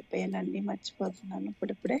రిలాక్స్ అయిపోయాను, అన్ని మర్చిపోతున్నాను.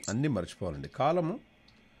 ఇప్పుడే అన్ని మర్చిపోవాలండి. కాలము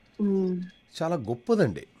చాలా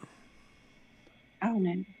గొప్పదండి.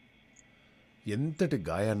 అవునండి, ఎంతటి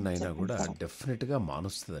గాయాన్నైనా కూడా డెఫినెట్గా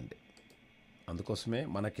మానుస్తుందండి. అందుకోసమే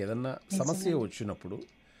మనకి ఏదన్నా సమస్య వచ్చినప్పుడు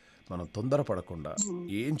మనం తొందరపడకుండా,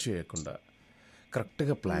 ఏం చేయకుండా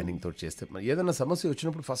కరెక్ట్గా ప్లానింగ్ తోటి చేస్తే, ఏదైనా సమస్య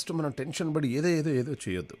వచ్చినప్పుడు ఫస్ట్ మనం టెన్షన్ పడి ఏదో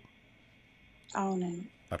చేయొద్దు. అవునండి,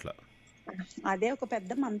 అట్లా. అదే ఒక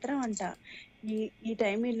పెద్ద మంత్రం అంట. ఈ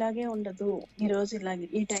టైం ఇలాగే ఉండదు, ఈ రోజు ఇలాగే,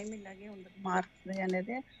 ఈ టైం ఇలాగే ఉండదు, మారుతుంది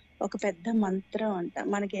అనేది ఒక పెద్ద మంత్రం అంట.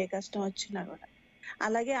 మనకి ఏ కష్టం వచ్చినా కూడా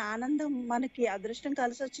అలాగే ఆనందం మనకి అదృష్టం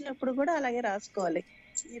కలిసి వచ్చినప్పుడు కూడా అలాగే రాసుకోవాలి.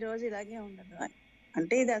 ఈ రోజు ఇలాగే ఉండదు అని.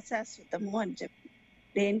 అంటే ఇది అశాశ్వతము అని చెప్పి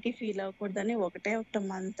దేనికి ఫీల్ అవ్వకూడదని ఒకటే ఒక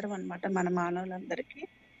మంత్రం అన్నమాట మన మానవులందరికీ.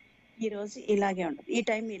 ఈ రోజు ఇలాగే ఉండదు, ఈ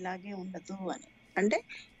టైం ఇలాగే ఉండదు అని. అంటే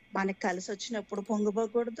మనకి కలిసి వచ్చినప్పుడు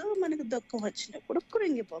పొంగిపోకూడదు, మనకి దుఃఖం వచ్చినప్పుడు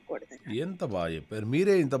కృంగిపోకూడదు. ఎంత బాగా చెప్పారు.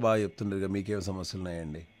 మీరే ఇంత బాగా చెప్తున్నారు, మీకేం సమస్యలు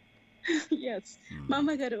ఉన్నాయండి? ఎస్. మా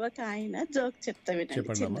అమ్మగారు ఒక ఆయన జోక్ చెప్తా వినండి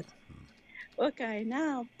చెప్పండి అమ్మా. చిన్నది. ఒక ఆయన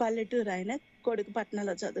పల్లెటూరు ఆయన కొడుకు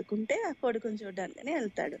పట్టణంలో చదువుకుంటే ఆ కొడుకుని చూడడానికి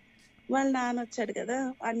వెళ్తాడు. వాళ్ళ నాన్న వచ్చాడు కదా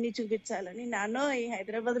అన్ని చూపించాలని, నాన్నో ఈ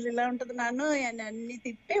హైదరాబాద్ లో ఇలా ఉంటది నాన్నో అని అన్ని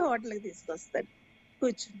తిప్పి హోటల్కి తీసుకొస్తాడు.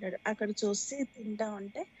 కూర్చుంటాడు అక్కడ చూసి తింటా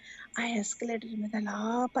ఉంటే ఆ ఎస్కలేటర్ మీద అలా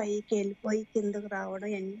పైకి వెళ్ళిపోయి కిందకు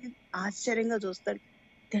రావడం అన్ని ఆశ్చర్యంగా చూస్తాడు.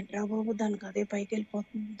 తింటరా బాబు, దానికి అదే పైకి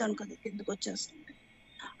వెళ్ళిపోతుంది, దానికి అదే కిందకు వచ్చేస్తుంది.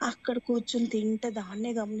 అక్కడ కూర్చుని తింటే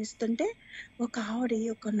దాన్నే గమనిస్తుంటే ఒక ఆవిడ,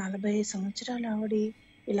 ఒక 40 సంవత్సరాల ఆవిడ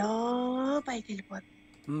ఇలా పైకి వెళ్ళిపోతుంది.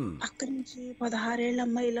 అక్కడి నుంచి 16 ఏళ్ళ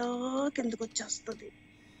అమ్మాయి ఇలా కిందకు వచ్చేస్తుంది.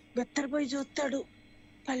 బెత్తరపోయి చూస్తాడు,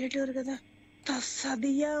 పల్లెటూరు కదా.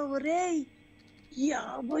 తస్సదియా ఒరేయ్,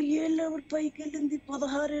 50 ఏళ్ళు ఎవరు పైకి వెళ్ళింది,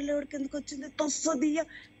 16 ఏళ్ళు ఎవరు కిందకు వచ్చింది, తస్సదియా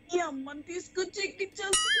ఈ అమ్మని తీసుకొచ్చి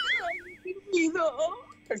ఎక్కించేస్తుంది ఇదో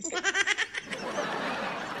అంటే.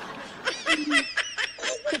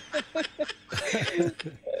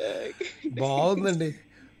 బాగుందండి.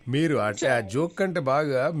 మీరు అంటే ఆ జోక్ కంటే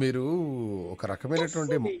బాగా మీరు ఒక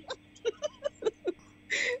రకమైనటువంటి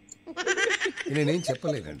నేనేం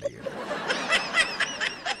చెప్పలేనండి.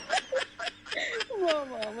 మా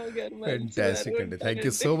మామగారు ఫ్యాంటాస్టిక్ అండి. Thank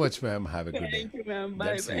you so much ma'am. Have a good day.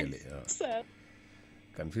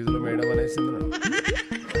 కన్ఫ్యూజ్లో madam అనేసింది.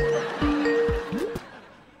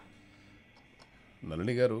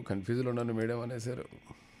 నళిని గారు కన్ఫ్యూజ్లో ఉన్నాను మేడం అనేసారు.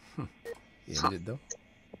 ఏం చేద్దాం,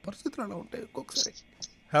 పరిస్థితులు అలా ఉంటాయి ఒక్కొక్కసారి.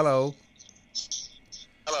 హలో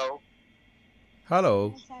హలో హలో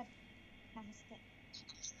సార్ నమస్తే.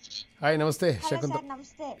 హాయ్ నమస్తే. హలో సార్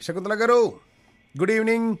నమస్తే. శకుంతల గారు గుడ్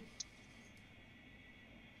ఈవినింగ్.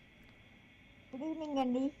 గుడ్ ఈవినింగ్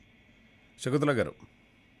అండి. శకుంతల గారు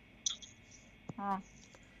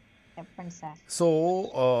చెప్పండి సార్. సో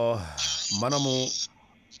మనము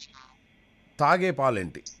తాగే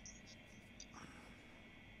పాలేంటి?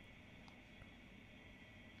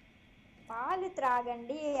 పాలు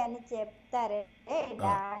త్రాగండి అని చెప్తారే,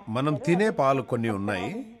 మనం తినే పాలు కొన్ని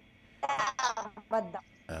ఉన్నాయి. అబద్ధం.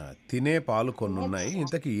 తినే పాలు కొన్ని ఉన్నాయి,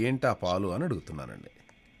 ఇంతకీ ఏంటా పాలు అని అడుగుతున్నానండి.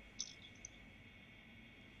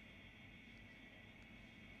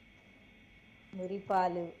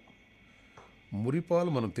 మురిపాలు. మురిపాలు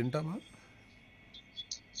మనం తింటామా?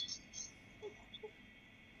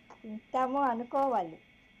 తింటాము అనుకోవాలి.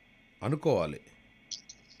 అనుకోవాలి.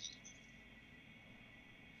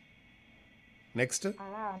 నెక్స్ట్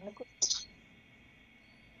అలా అనుకో.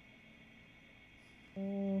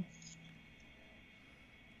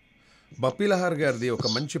 బప్పీలహార్ గారిది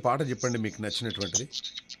ఒక మంచి పాట చెప్పండి మీకు నచ్చినటువంటిది.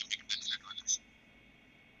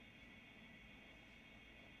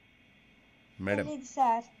 మేడం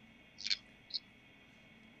సార్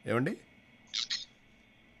ఏమండి?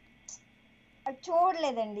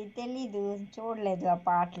 చూడలేదండి, తెలీదు, చూడలేదు ఆ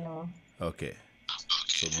పాటలు. ఓకే,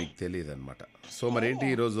 సో మీకు తెలియదు అనమాట. సో మరేంటి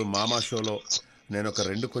ఈరోజు మామా షోలో నేను ఒక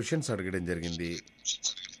 2 క్వశ్చన్స్ అడగడం జరిగింది.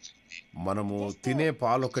 మనము తినే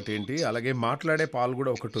పాలు ఒకటేంటి, అలాగే మాట్లాడే పాలు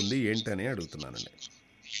కూడా ఒకటి ఉంది, ఏంటని అడుగుతున్నానండి.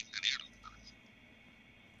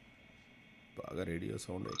 బాగా రేడియో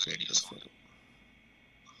సౌండ్ ఎక్కువ.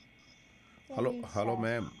 Hello hello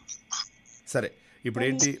ma'am. సరే, ఇప్పుడు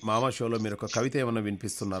ఏంటి మామా షోలో మీరు ఒక కవిత ఏమన్నా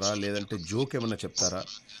వినిపిస్తున్నారా, లేదంటే జోక్ ఏమన్నా చెప్తారా,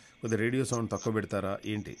 కొద్దిగా రేడియో సౌండ్ తక్కువ పెడతారా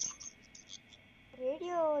ఏంటి?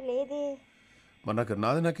 రేడియో లేదే. మరి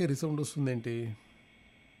నాకే రిసౌండ్ వస్తుంది ఏంటి?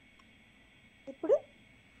 ఇప్పుడు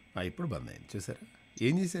ఇప్పుడు బంద్ అయింది. చూసారా,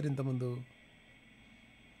 ఏం చేశారు ఇంతకుముందు?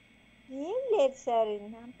 ఏం లేదు సార్,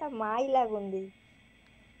 అంతా మాయిలాగా ఉంది.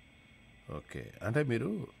 ఓకే, అంటే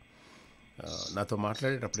మీరు నాతో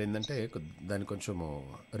మాట్లాడేటప్పుడు ఏంటంటే దాన్ని కొంచెము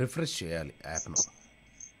రిఫ్రెష్ చేయాలి యాప్ను.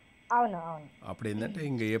 అవును అవును. అప్పుడు ఏంటంటే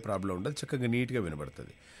ఇంకా ఏ ప్రాబ్లం ఉండదు, చక్కగా నీట్గా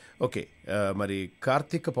వినబడుతుంది. ఓకే, మరి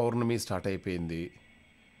కార్తీక పౌర్ణమి స్టార్ట్ అయిపోయింది.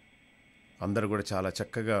 అందరూ కూడా చాలా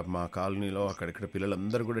చక్కగా మా కాలనీలో అక్కడిక్కడ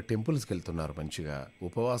పిల్లలందరూ కూడా టెంపుల్స్కి వెళ్తున్నారు, మంచిగా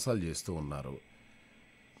ఉపవాసాలు చేస్తూ ఉన్నారు.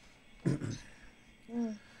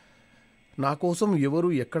 నా కోసం ఎవరు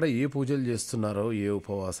ఎక్కడ ఏ పూజలు చేస్తున్నారో, ఏ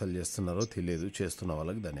ఉపవాసాలు చేస్తున్నారో తెలియదు. చేస్తున్న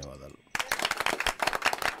వాళ్ళకి ధన్యవాదాలు.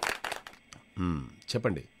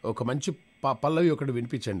 చెప్పండి, ఒక మంచి పల్లవి ఒకటి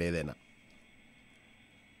వినిపించండి ఏదైనా.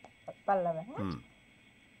 పల్లవి.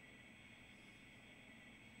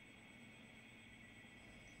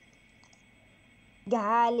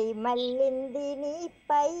 గాలి మల్లింది నీ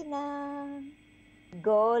పైన,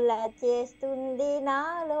 గోల చేస్తుంది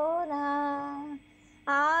నాలోన,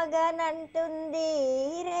 ఆగనంటుంది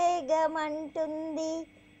రేగమంటుంది,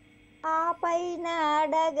 ఆ పైన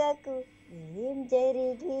అడగకు ఏం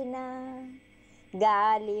జరిగినా,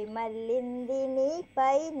 గాలి మళ్ళింది నీ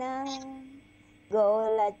పైన,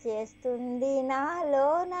 గోల చేస్తుంది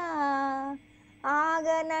నాలోన,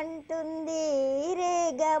 ఆగనంటుంది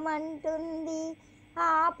రేగమంటుంది,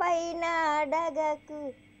 ఆ పైన అడగకు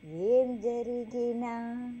ఏం జరిగినా.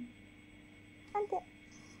 అంతే.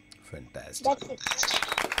 Fantastic. That's it.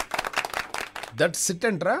 That's it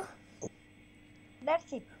అంటారా?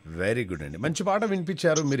 That's it. వెరీ గుడ్ అండి, మంచి పాట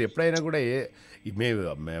వినిపించారు. మీరు ఎప్పుడైనా కూడా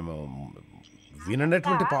మేము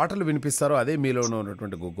విననటువంటి పాటలు వినిపిస్తారో అదే మీలో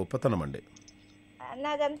ఉన్నటువంటి గొప్పతనం అండి.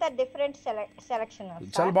 నాదంతా డిఫరెంట్ సెలక్షన్.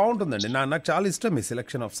 చాలా బాగుంటుందండి. నాకు చాలా ఇష్టం మీ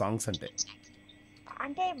సెలెక్షన్ ఆఫ్ సాంగ్స్ అంటే.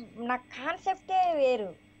 అంటే నా కాన్సెప్టే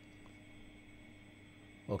వేరు.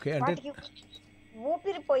 ఓకే, అంటే వాటికి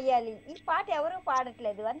ఊపిరి పోయాలి. ఈ పాట ఎవరు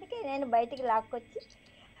పాడట్లేదు, అందుకే నేను బయటికి లాక్కొచ్చి,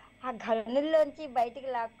 ఆ గనుల్లోంచి బయటికి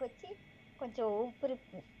లాక్కొచ్చి కొంచెం ఊపిరి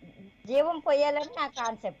జీవం పోయాలని నా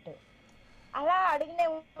కాన్సెప్ట్. అలా అడుగునే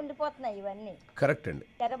ఉండిపోతున్నాయి ఇవన్నీ. కరెక్ట్ అండి,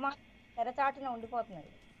 తెరచాటున ఉండిపోతున్నాయి.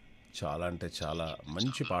 చాలా అంటే చాలా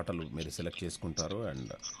మంచి పాటలు మీరు సెలెక్ట్ చేసుకుంటారు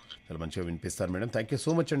అండ్ చాలా మంచిగా వినిపిస్తారు madam. Thank you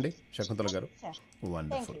so much అండి శకుంతల గారు.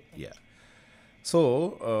 వండర్ఫుల్. యా, సో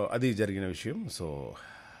అది జరిగిన విషయం. సో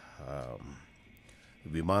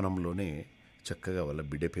విమానంలోనే చక్కగా వాళ్ళ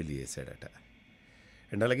బిడ్డ పెళ్లి చేశాడట.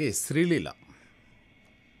 అండ్ అలాగే శ్రీలీల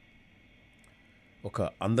ఒక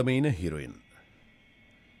అందమైన హీరోయిన్.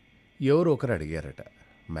 ఎవరు ఒకరు అడిగారట,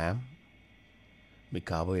 మ్యామ్ మీ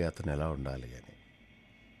కాబోయే అతను ఎలా ఉండాలి అని.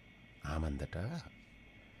 ఆమందట,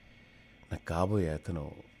 నాకు కాబోయే అతను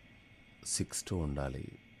 6'2" ఉండాలి,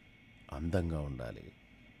 అందంగా ఉండాలి,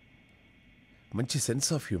 మంచి సెన్స్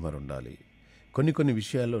ఆఫ్ హ్యూమర్ ఉండాలి, కొన్ని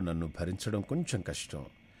విషయాల్లో నన్ను భరించడం కొంచెం కష్టం,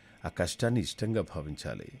 ఆ కష్టాన్ని ఇష్టంగా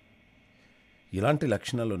భావించాలి, ఇలాంటి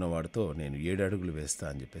లక్షణాలు ఉన్నవాడితో నేను 7 అడుగులు వేస్తా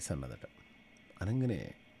అని చెప్పేసి అన్నదట. అనగానే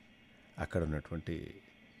అక్కడ ఉన్నటువంటి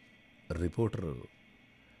రిపోర్టరు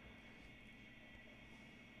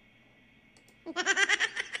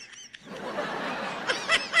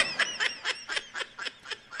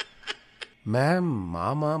మ్యామ్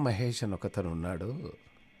మామ మహేష్ అని ఒకతను ఉన్నాడు,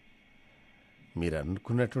 మీరు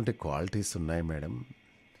అనుకున్నటువంటి క్వాలిటీస్ ఉన్నాయి మేడం,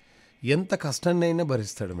 ఎంత కష్టాన్నైనా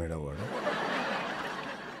భరిస్తాడు మేడం వాడు,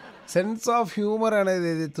 సెన్స్ ఆఫ్ హ్యూమర్ అనేది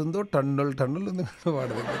ఏదైతుందో టన్నులు ఉంది మేడం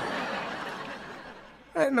వాడి దగ్గర,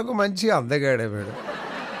 ఆయన ఒక మంచి అందగాడే madam,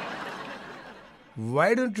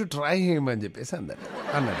 why don't you try him అని చెప్పేసి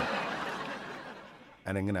అన్నాడు.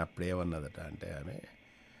 అనగానే అప్పుడేమన్నదట అంటే ఆమె,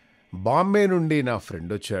 బాంబే నుండి నా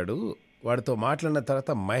ఫ్రెండ్ వచ్చాడు, వాడితో మాట్లాడిన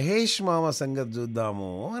తర్వాత మహేష్ మామ సంగతి చూద్దాము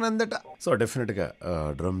అని అందట. సో డెఫినెట్గా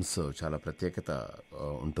డ్రమ్స్ చాలా ప్రత్యేకత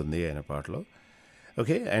ఉంటుంది ఆయన పాటలో.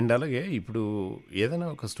 ఓకే, అండ్ అలాగే ఇప్పుడు ఏదైనా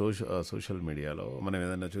ఒక సోషల్ మీడియాలో మనం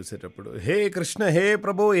ఏదైనా చూసేటప్పుడు హే కృష్ణ హే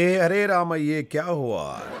ప్రభు హే హరే రామ ఏ క్యా హువా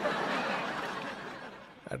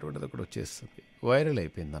అటువంటిది కూడా వచ్చేస్తుంది, వైరల్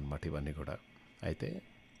అయిపోయింది అనమాట ఇవన్నీ కూడా. అయితే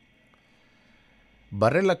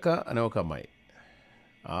బర్రెలక్క అనే ఒక అమ్మాయి,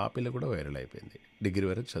 ఆ పిల్ల కూడా వైరల్ అయిపోయింది, డిగ్రీ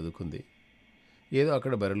వరకు చదువుకుంది, ఏదో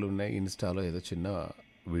అక్కడ బర్రెలు ఉన్నాయి, ఇన్స్టాలో ఏదో చిన్న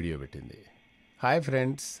వీడియో పెట్టింది. హాయ్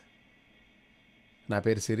ఫ్రెండ్స్, నా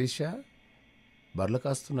పేరు శిరీష, బర్రెలు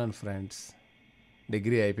కాస్తున్నాను ఫ్రెండ్స్,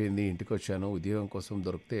 డిగ్రీ అయిపోయింది, ఇంటికి వచ్చాను, ఉద్యోగం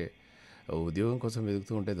కోసం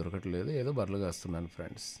వెతుకుతూ ఉంటే దొరకట్లేదు, ఏదో బర్రెలు కాస్తున్నాను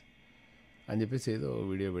ఫ్రెండ్స్ అని చెప్పేసి ఏదో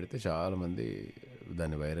వీడియో పెడితే చాలామంది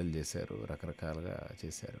దాన్ని వైరల్ చేశారు, రకరకాలుగా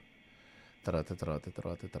చేశారు.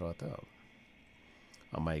 తర్వాత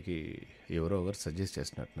అమ్మాయికి ఎవరో ఒకరు సజెస్ట్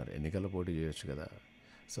చేసినట్టున్నారు, ఎన్నికల్లో పోటీ చేయొచ్చు కదా,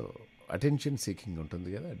 సో అటెన్షన్ సీకింగ్ ఉంటుంది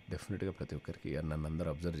కదా డెఫినెట్గా ప్రతి ఒక్కరికి, నన్ను అందరూ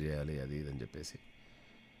అబ్జర్వ్ చేయాలి అది ఇది అని చెప్పేసి.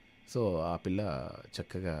 సో ఆ పిల్ల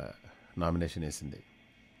చక్కగా నామినేషన్ వేసింది.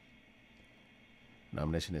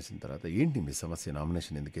 నామినేషన్ వేసిన తర్వాత ఏంటి మీ సమస్య,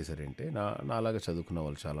 నామినేషన్ ఎందుకు వేసారంటే, నాలాగా చదువుకున్న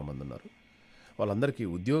వాళ్ళు చాలామంది ఉన్నారు, వాళ్ళందరికీ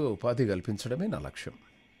ఉపాధి కల్పించడమే నా లక్ష్యం.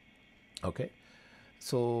 ఓకే,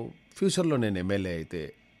 సో ఫ్యూచర్లో నేను ఎమ్మెల్యే అయితే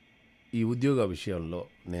ఈ ఉద్యోగ విషయంలో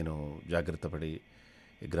నేను జాగ్రత్త పడి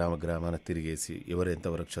గ్రామాన తిరిగేసి ఎవరు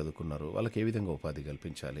ఎంతవరకు చదువుకున్నారో వాళ్ళకి ఏ విధంగా ఉపాధి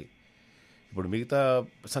కల్పించాలి. ఇప్పుడు మిగతా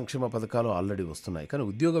సంక్షేమ పథకాలు ఆల్రెడీ వస్తున్నాయి, కానీ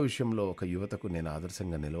ఉద్యోగ విషయంలో ఒక యువతకు నేను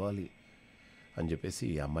ఆదర్శంగా నిలవాలి అని చెప్పేసి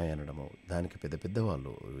ఈ అమ్మాయి అనడము. దానికి పెద్ద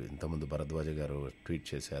వాళ్ళు ఇంతకుముందు భరద్వాజ గారు ట్వీట్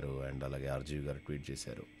చేశారు, అండ్ అలాగే ఆర్జీవి గారు ట్వీట్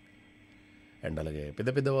చేశారు, అండ్ అలాగే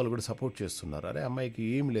పెద్ద వాళ్ళు కూడా సపోర్ట్ చేస్తున్నారు. అరే అమ్మాయికి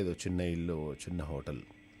ఏం లేదు, చిన్న ఇల్లు, చిన్న హోటల్,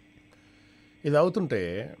 ఇది అవుతుంటే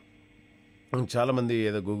చాలామంది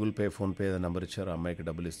ఏదో గూగుల్ పే ఫోన్పే ఏదో నెంబర్ ఇచ్చారు, అమ్మాయికి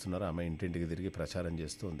డబ్బులు ఇస్తున్నారు, అమ్మాయి ఇంటింటికి తిరిగి ప్రచారం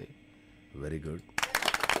చేస్తుంది. Very good.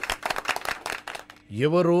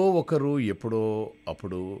 ఎవరో ఒకరు ఎప్పుడో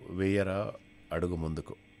అప్పుడు వేయరా అడుగు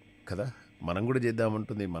ముందుకు కదా. మనం కూడా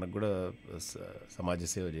చేద్దామంటుంది, మనకు కూడా సమాజ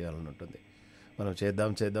సేవ చేయాలని ఉంటుంది. మనం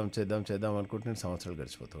చేద్దాం అనుకుంటే సంవత్సరాలు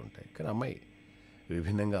గడిచిపోతూ ఉంటాయి. కానీ అమ్మాయి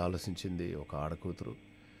విభిన్నంగా ఆలోచించింది. ఒక ఆడకూతురు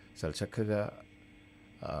చాలా చక్కగా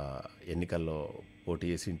ఎన్నికల్లో పోటీ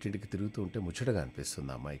చేసి ఇంటింటికి తిరుగుతూ ఉంటే ముచ్చటగా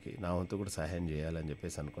అనిపిస్తుంది అమ్మాయికి. నా వంతు కూడా సహాయం చేయాలని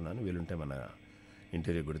చెప్పేసి అనుకున్నాను. వీలుంటే మన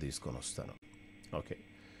ఇంటర్వ్యూ కూడా తీసుకొని వస్తాను. ఓకే,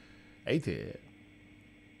 అయితే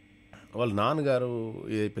వాళ్ళ నాన్నగారు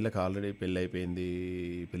ఈ పిల్లకి ఆల్రెడీ పెళ్ళి అయిపోయింది,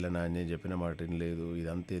 పిల్ల నాన్న చెప్పిన మాట లేదు,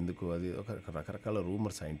 ఇదంతా ఎందుకు, అది ఒక రకరకాల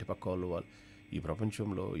రూమర్స్ ఆ ఇంటి పక్క వాళ్ళు. ఈ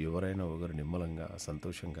ప్రపంచంలో ఎవరైనా ఒకరు నిమ్మలంగా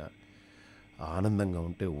సంతోషంగా ఆనందంగా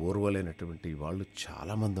ఉంటే ఓర్వలేనటువంటి వాళ్ళు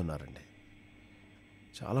చాలామంది ఉన్నారండి,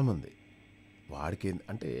 చాలామంది. వాడికి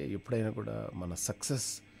అంటే ఎప్పుడైనా కూడా మన సక్సెస్,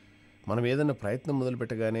 మనం ఏదైనా ప్రయత్నం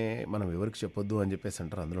మొదలుపెట్టగానే మనం ఎవరికి చెప్పొద్దు అని చెప్పేసి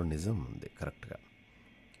అంటారు. అందులో నిజం ఉంది కరెక్ట్గా.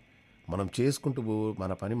 మనం చేసుకుంటూ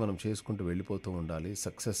మన పని మనం చేసుకుంటూ వెళ్ళిపోతూ ఉండాలి.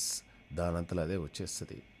 సక్సెస్ దానంతలో అదే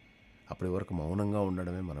వచ్చేస్తుంది. అప్పటి వరకు మౌనంగా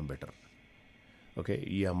ఉండడమే మనం బెటర్. ఓకే,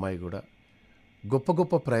 ఈ అమ్మాయి కూడా గొప్ప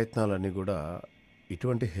గొప్ప ప్రయత్నాలన్నీ కూడా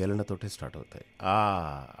ఇటువంటి హేళనతోటే స్టార్ట్ అవుతాయి.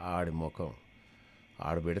 ఆడి ముఖం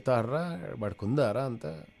ఆడు పెడతారా, వాడికి ఉందారా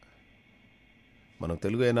అంతా. మనం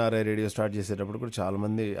తెలుగు ఎన్ఆర్ఐ రేడియో స్టార్ట్ చేసేటప్పుడు కూడా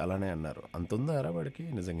చాలామంది అలానే అన్నారు, అంత ఉందారా వాడికి,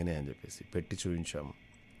 నిజంగానే అని చెప్పేసి పెట్టి చూపించాము.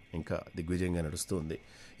 ఇంకా దిగ్విజయంగా నడుస్తుంది.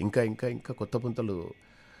 ఇంకా ఇంకా ఇంకా కొత్త పుంతలు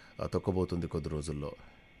తొక్కబోతుంది కొద్ది రోజుల్లో.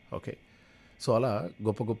 ఓకే, సో అలా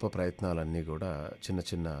గొప్ప గొప్ప ప్రయత్నాలన్నీ కూడా చిన్న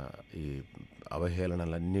చిన్న ఈ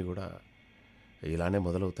అవహేళనలన్నీ కూడా ఇలానే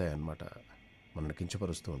మొదలవుతాయి అన్నమాట. మనల్ని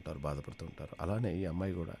కించపరుస్తూ ఉంటారు, బాధపడుతూ ఉంటారు. అలానే ఈ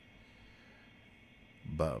అమ్మాయి కూడా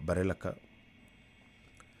బరెలక్క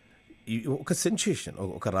ఒక సెన్సేషన్,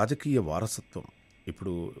 ఒక రాజకీయ వారసత్వం.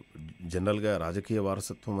 ఇప్పుడు జనరల్గా రాజకీయ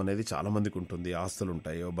వారసత్వం అనేది చాలామందికి ఉంటుంది. ఆస్తులు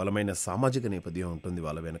ఉంటాయి, బలమైన సామాజిక నేపథ్యం ఉంటుంది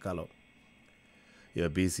వాళ్ళ వెనకాల.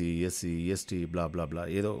 బీసీ, ఎస్సీ, ఎస్టీ, బ్లా బ్లా బ్లా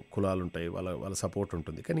ఏదో కులాలు ఉంటాయి, వాళ్ళ సపోర్ట్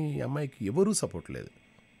ఉంటుంది. కానీ ఈ అమ్మాయికి ఎవరూ సపోర్ట్ లేదు.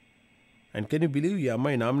 అండ్ కెన్ యూ బిలీవ్, ఈ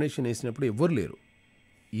అమ్మాయి నామినేషన్ వేసినప్పుడు ఎవ్వరు లేరు.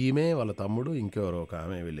 ఈమె, వాళ్ళ తమ్ముడు, ఇంకెవరో ఒక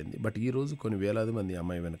ఆమె వెళ్ళింది. బట్ ఈరోజు కొన్ని వేలాది మంది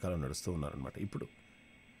అమ్మాయి వెనకాల నడుస్తూ ఉన్నారనమాట. ఇప్పుడు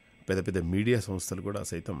పెద్ద పెద్ద మీడియా సంస్థలు కూడా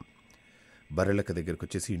సైతం బర్రెలక్క దగ్గరికి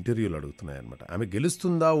వచ్చేసి ఇంటర్వ్యూలు అడుగుతున్నాయన్నమాట. ఆమె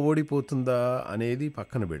గెలుస్తుందా ఓడిపోతుందా అనేది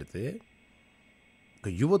పక్కన పెడితే ఒక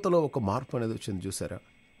యువతలో ఒక మార్పు అనేది వచ్చింది, చూసారా?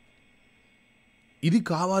 ఇది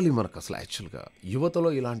కావాలి మనకు అసలు. యాక్చువల్గా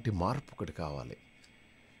యువతలో ఇలాంటి మార్పు ఒకటి కావాలి.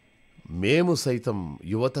 మేము సైతం,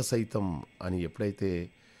 యువత సైతం అని ఎప్పుడైతే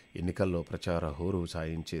ఎన్నికల్లో ప్రచార హోరు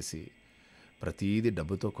సాయించేసి ప్రతీది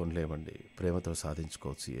డబ్బుతో కొనలేమండి, ప్రేమతో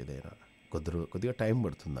సాధించుకోవచ్చు ఏదైనా. కొద్దిగా టైం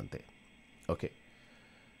పడుతుంది అంతే. ఓకే,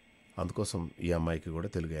 అందుకోసం ఈ అమ్మాయికి కూడా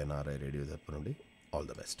తెలుగు ఎన్ఆర్ఐ రేడియో తరపు నుండి all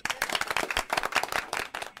the best.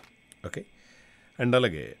 Okay, and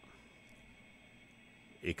అలాగే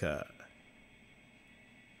ఇక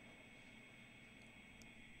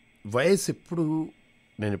వయసు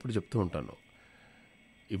నేను ఎప్పుడు చెప్తూ ఉంటాను,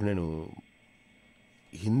 ఇప్పుడు నేను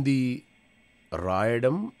హిందీ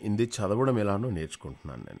రాయడం, హిందీ చదవడం ఎలానో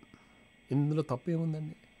నేర్చుకుంటున్నాను నేను. ఇందులో తప్పు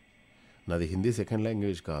ఏముందండి? నాది హిందీ సెకండ్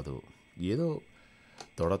లాంగ్వేజ్ కాదు, ఏదో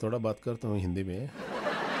थोड़ा थोड़ा बात करता हूँ हिंदी में,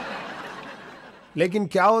 लेकिन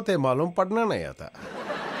क्या होता है मालूम, पढ़ना नहीं आता.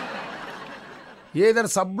 ये इधर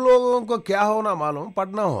सब लोगों को क्या होना मालूम,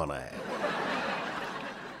 पढ़ना होना है.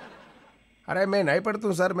 अरे मैं नहीं पढ़ता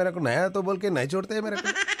हूँ सर, मेरे को नया तो बोल के नहीं छोड़ते हैं मेरे को.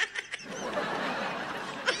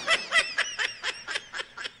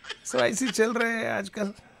 సో ఐసీ చల్ రే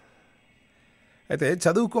ఆజ్కల్. అయితే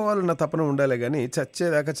చదువుకోవాలన్న తపన ఉండాలి, కానీ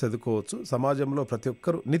చచ్చేదాకా చదువుకోవచ్చు. సమాజంలో ప్రతి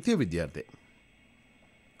ఒక్కరూ నిత్య విద్యార్థి.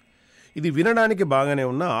 ఇది వినడానికి బాగానే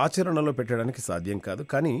ఉన్నా ఆచరణలో పెట్టడానికి సాధ్యం కాదు.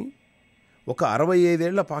 కానీ ఒక 65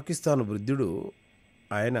 ఏళ్ల పాకిస్తాన్ వృద్ధుడు,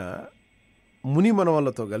 ఆయన ముని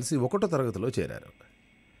మనవళ్ళతో కలిసి 1వ తరగతిలో చేరారు.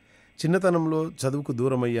 చిన్నతనంలో చదువుకు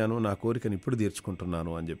దూరమయ్యాను, నా కోరికను ఇప్పుడు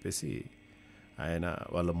తీర్చుకుంటున్నాను అని చెప్పేసి ఆయన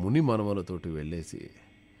వాళ్ళ ముని మనవలతోటి వెళ్ళేసి,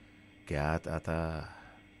 क्या ताता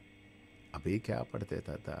अभी क्या पढ़ते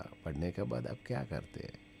ताता, पढ़ने के बाद अब क्या करते?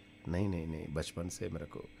 नहीं बचपन से मेरे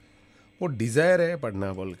को वो डिज़ायर है पढ़ना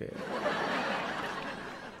बोल के.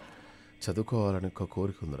 చదువుకోవాలని ఒక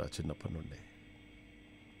కోరిక ఉందిరా చిన్నప్పటి నుండి.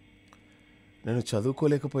 నేను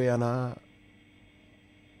చదువుకోలేకపోయానా,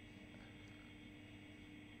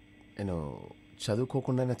 నేను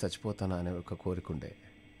చదువుకోకుండానే చచ్చిపోతానా అనే ఒక కోరిక ఉండే.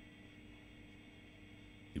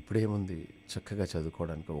 ఇప్పుడేముంది, చక్కగా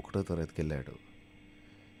చదువుకోవడానికి 1వ తరగతికి వెళ్ళాడు.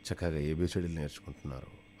 చక్కగా ఏబిసిడీలు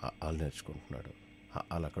నేర్చుకుంటున్నారు, వాళ్ళు నేర్చుకుంటున్నాడు.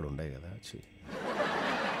 వాళ్ళు అక్కడ ఉన్నాయి కదా,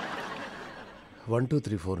 1 2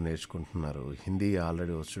 3 4 నేర్చుకుంటున్నారు. హిందీ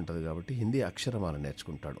ఆల్రెడీ వస్తుంటుంది కాబట్టి హిందీ అక్షరమాల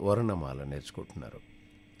నేర్చుకుంటాడు, వర్ణమాల నేర్చుకుంటున్నారు.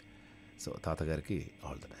 సో తాతగారికి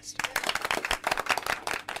ఆల్ ద బెస్ట్.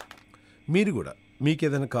 మీరు కూడా మీకు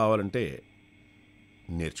ఏదైనా కావాలంటే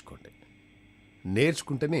నేర్చుకోండి.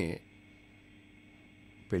 నేర్చుకుంటేనే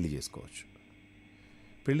పెళ్లి చేసుకోవచ్చు.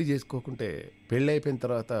 పెళ్లి చేసుకోకుంటే పెళ్ళి అయిపోయిన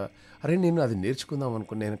తర్వాత అరే నేను అది నేర్చుకుందాం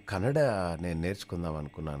అనుకున్నాను, నేను నేర్చుకుందాం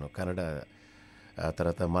అనుకున్నాను, కన్నడ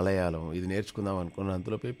తర్వాత మలయాళం ఇది నేర్చుకుందాం అనుకున్నాను,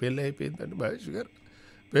 అందులో పెళ్ళి అయిపోయిందండి మహేష్ గారు.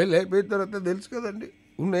 పెళ్ళి అయిపోయిన తర్వాత తెలుసు కదండి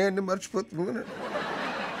ఉన్నాయండి మర్చిపోతుంది.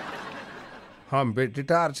 పెట్టి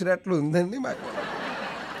టార్చర్ ఉందండి మాకు.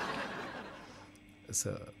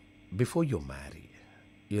 So before you marry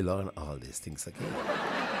you learn all these things again.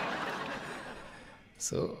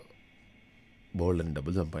 So బోల్డ్ అని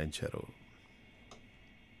డబ్బులు సంపాదించారు.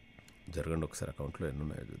 జరగండి ఒకసారి అకౌంట్లో ఎన్ని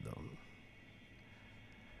ఉన్నాయో చూద్దాం.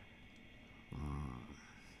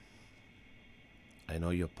 I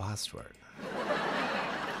know your password.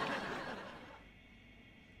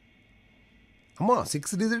 అమ్మా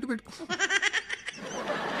 6 డిజిట్ పెట్టుకో.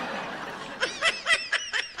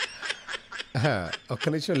 ఒక్క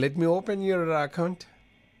నిమిషం, let me open your account.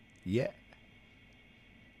 Yeah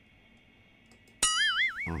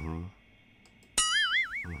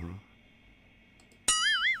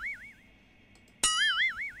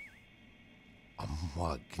అమ్మా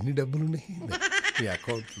ఇన్ని డబ్బులు ఉన్నాయి మీ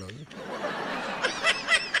అకౌంట్లో.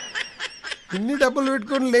 ఇన్ని డబ్బులు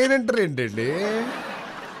పెట్టుకొని లేనంటారు ఏంటండి?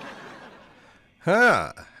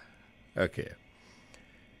 ఓకే,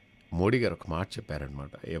 మోడీ గారు ఒక మాట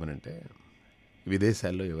చెప్పారనమాట. ఏమనంటే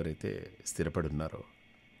విదేశాల్లో ఎవరైతే స్థిరపడి ఉన్నారో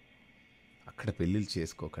అక్కడ పెళ్ళిళ్ళు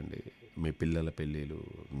చేసుకోకండి. మీ పిల్లల పెళ్ళిళ్ళు,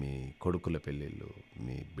 మీ కొడుకుల పెళ్ళిళ్ళు,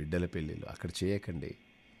 మీ బిడ్డల పెళ్ళిళ్ళు అక్కడ చేయకండి.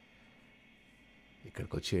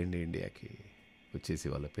 ఇక్కడికి వచ్చేయండి ఇండియాకి, వచ్చేసి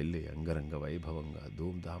వాళ్ళ పెళ్ళి అంగరంగ వైభవంగా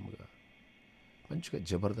ధూమ్ధామ్గా మంచిగా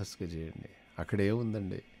జబర్దస్త్గా చేయండి. అక్కడ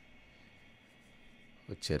ఏముందండి,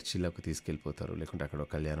 చర్చిలోకి తీసుకెళ్ళిపోతారు, లేకుంటే అక్కడ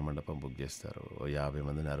కళ్యాణ మండపం బుక్ చేస్తారు, 50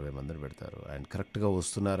 మందిని 60 మందిని పెడతారు. అండ్ కరెక్ట్గా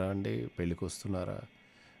వస్తున్నారా అండి, పెళ్ళికి వస్తున్నారా?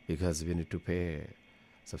 Because we need to pay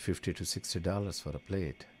 $50 to $60 for a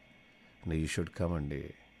plate. You should come అండి.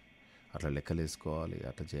 అట్లా లెక్కలు వేసుకోవాలి,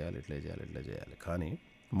 అట్లా చేయాలి, ఇట్లా చేయాలి, ఇట్లా చేయాలి. కానీ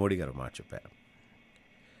మోడీ గారు మాట చెప్పారు,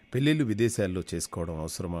 పెళ్ళిళ్ళు విదేశాల్లో చేసుకోవడం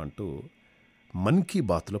అవసరమా అంటూ మన్ కీ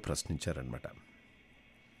బాత్లో ప్రశ్నించారనమాట.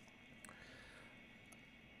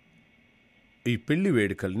 ఈ పెళ్లి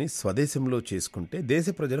వేడుకల్ని స్వదేశంలో చేసుకుంటే దేశ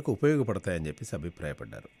ప్రజలకు ఉపయోగపడతాయని చెప్పేసి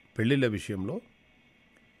అభిప్రాయపడ్డారు. పెళ్లిళ్ళ విషయంలో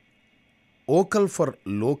ఓకల్ ఫర్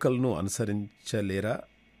లోకల్ను అనుసరించలేరా?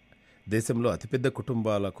 దేశంలో అతిపెద్ద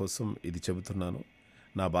కుటుంబాల కోసం ఇది చెబుతున్నాను.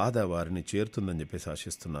 నా బాధ వారిని చేరుతుందని చెప్పేసి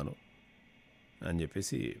ఆశిస్తున్నాను అని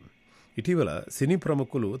చెప్పేసి ఇటీవల సినీ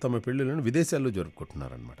ప్రముఖులు తమ పెళ్ళిళ్ళను విదేశాల్లో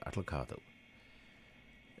జరుపుకుంటున్నారనమాట. అట్లా కాదు,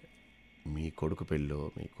 మీ కొడుకు పెళ్ళో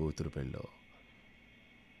మీ కూతురు పెళ్ళో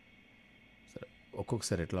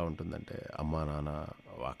ఒక్కొక్కసారి ఎట్లా ఉంటుందంటే అమ్మా నాన్న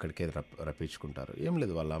అక్కడికే రప్పించుకుంటారు. ఏం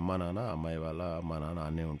లేదు, వాళ్ళ అమ్మా నాన్న, అమ్మాయి వాళ్ళ అమ్మా నాన్న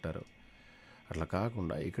అన్నీ ఉంటారు. అట్లా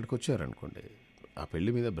కాకుండా ఇక్కడికి వచ్చారనుకోండి, ఆ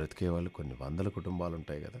పెళ్లి మీద బ్రతికే వాళ్ళు కొన్ని వందల కుటుంబాలు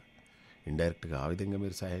ఉంటాయి కదా. ఇండైరెక్ట్గా ఆ విధంగా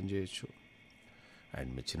మీరు సహాయం చేయొచ్చు.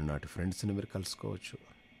 అండ్ మీ చిన్ననాటి ఫ్రెండ్స్ని మీరు కలుసుకోవచ్చు.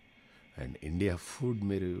 అండ్ ఇండియా ఫుడ్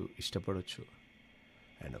మీరు ఇష్టపడవచ్చు.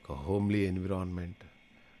 అండ్ ఒక హోమ్లీ ఎన్విరాన్మెంట్,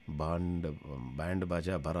 బ్యాండ్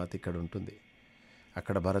బాజా బరాత్ ఇక్కడ ఉంటుంది.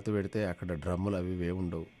 అక్కడ భరత్ పెడితే అక్కడ డ్రమ్ములు అవి ఇవే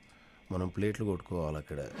ఉండవు, మనం ప్లేట్లు కొట్టుకోవాలి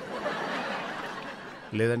అక్కడ.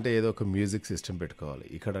 లేదంటే ఏదో ఒక మ్యూజిక్ సిస్టమ్ పెట్టుకోవాలి.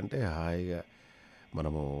 ఇక్కడంటే హాయిగా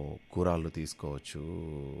మనము కూరాళ్ళు తీసుకోవచ్చు,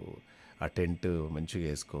 ఆ టెంట్ మంచిగా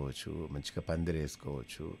వేసుకోవచ్చు, మంచిగా పందిరి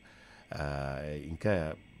వేసుకోవచ్చు. ఇంకా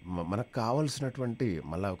మనకు కావాల్సినటువంటి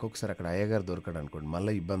మళ్ళీ ఒక్కొక్కసారి అక్కడ అయ్యగారు దొరకడు అనుకోండి,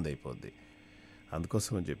 మళ్ళీ ఇబ్బంది అయిపోద్ది.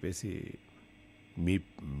 అందుకోసం అని చెప్పేసి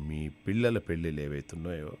మీ పిల్లల పెళ్ళిళ్ళు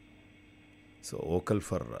ఏవైతున్నాయో సో ఓకల్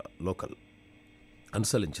ఫర్ లోకల్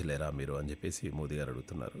అనుసరించలేరా మీరు అని చెప్పేసి మోదీ గారు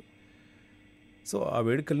అడుగుతున్నారు. సో ఆ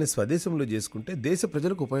వేడుకల్ని స్వదేశంలో చేసుకుంటే దేశ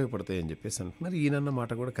ప్రజలకు ఉపయోగపడతాయని చెప్పేసి అంటున్నారు. ఈయనన్న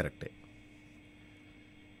మాట కూడా కరెక్టే.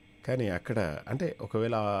 కానీ అక్కడ అంటే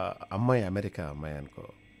ఒకవేళ అమ్మాయి అమెరికా అమ్మాయి అనుకో,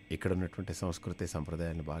 ఇక్కడ ఉన్నటువంటి సంస్కృతి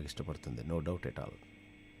సంప్రదాయాన్ని బాగా ఇష్టపడుతుంది, no doubt at all.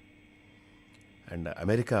 And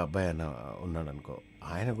America అబ్బాయి అన్న ఉన్నాడు అనుకో,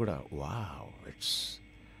 ఆయన కూడా wow it's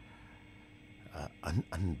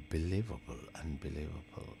unbelievable.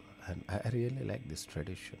 And I really like this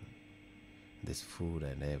tradition, this food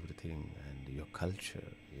and everything, and your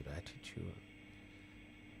culture, your attitude,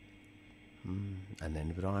 and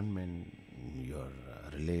environment, your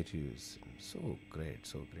relatives. So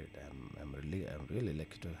great. I'm really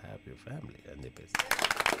lucky to have your family. And చెప్పేసి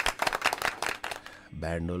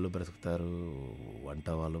band వాళ్ళు బ్రతుకుతారు, వంట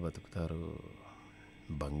వాళ్ళు బతుకుతారు,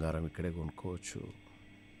 బంగారం ఇక్కడే కొనుక్కోవచ్చు.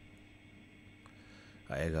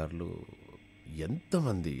 అయ్యగారులు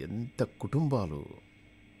ఎంతమంది, ఎంత కుటుంబాలు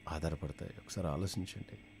ఆధారపడతాయి ఒకసారి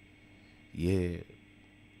ఆలోచించండి. ఏ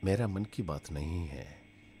మేరా मन की बात नहीं है,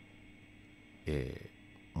 ये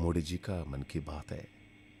मोदी जी का मन की बात है.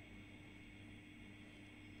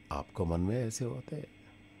 आपको मन में ऐसे होते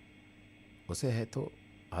उसे है तो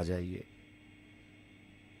आ जाइए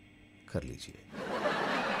कर लीजिए.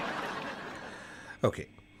 ఓకే,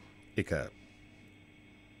 ఇక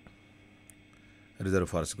రిజర్వ్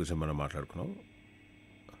ఫారెస్ట్ గురించి మనం మాట్లాడుకున్నాం.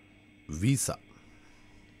 వీసా,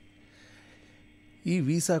 ఈ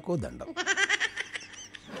వీసాకో దండం.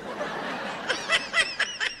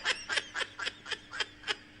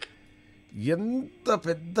 ఎంత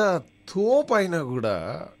పెద్ద తోపైనా కూడా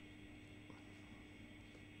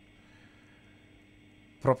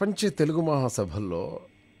ప్రపంచ తెలుగు మహాసభల్లో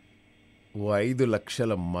 5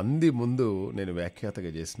 లక్షల మంది ముందు నేను వ్యాఖ్యానం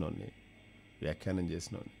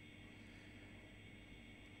చేసినోని.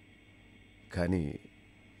 కానీ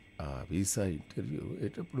ఆ వీసా ఇంటర్వ్యూ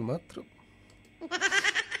అయ్యేటప్పుడు మాత్రం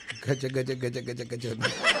గజ గజ గజ గజ గజ.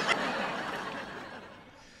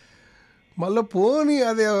 మళ్ళీ పోనీ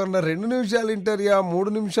అదే ఏమన్నా 2 నిమిషాలు ఇంటర్వ్యూ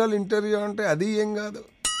 3 నిమిషాలు ఇంటర్వ్యూ అంటే అది ఏం కాదు.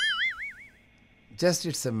 Just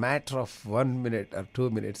it's a matter of 1 minute or 2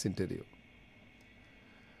 minutes interview.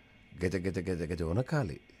 గజ గజ గజ గజ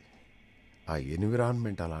వనకాలి. ఆ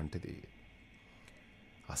ఎన్విరాన్మెంట్ అలాంటిది,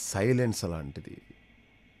 ఆ సైలెన్స్ అలాంటిది,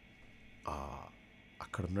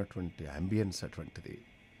 అక్కడ ఉన్నటువంటి అంబియన్స్ అటువంటిది.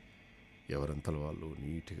 ఎవరంతలో వాళ్ళు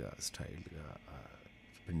నీట్గా స్టైల్గా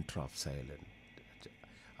పిన్ డ్రాప్ సైలెంట్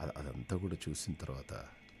అదంతా కూడా చూసిన తర్వాత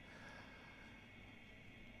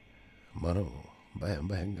మనం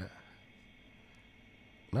భయంగా,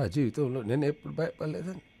 నా జీవితంలో నేను ఎప్పుడు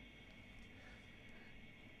భయపడలేదని,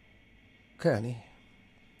 కానీ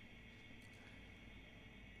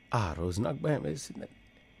ఆ రోజు నాకు భయం వేసిందండి.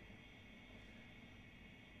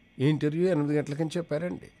 ఈ ఇంటర్వ్యూ 8 గంటలకని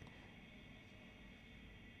చెప్పారండి.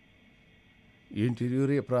 ఈ ఇంటర్వ్యూ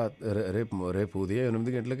రేపు ఉదయం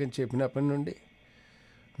 8 గంటలకని చెప్పినప్పటి నుండి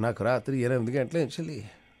నాకు రాత్రి 8 గంటల నుంచి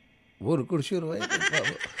వణుకుడు షురువైంది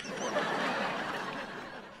బాబు.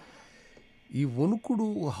 ఈ వణుకుడు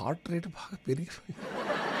హార్ట్ రేట్ బాగా పెరిగిపోయి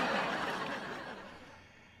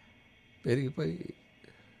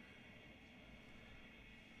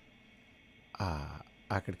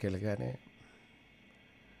అక్కడికి వెళ్ళగానే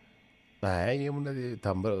ఏమున్నది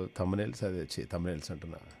తమ్మనేల్స్ అది వచ్చి తమ్మనేల్స్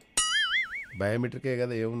అంటున్నా, బయోమెట్రికే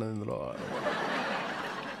కదా ఏమున్నది ఇందులో.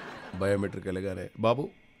 బయోమెట్రిక్ వెళ్ళగానే బాబు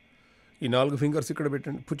ఈ 4 ఫింగర్స్ ఇక్కడ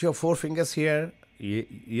పెట్టండి, put your 4 fingers here.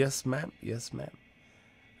 Yes ma'am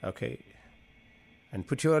okay. And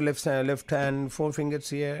put your left hand 4 fingers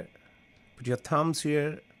here, put your Thums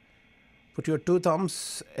here, put your 2 thumbs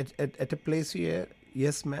at a place here.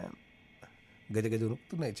 Yes ma'am. గజ గజ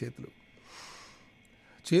వణుకుతున్నాయి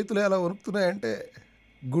చేతులు ఎలా వణుకుతున్నాయంటే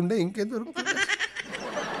గుండె ఇంకేం దొరుకుతుంది.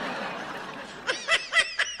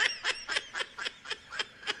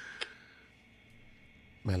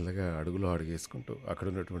 మెల్లగా అడుగులో అడుగేసుకుంటూ అక్కడ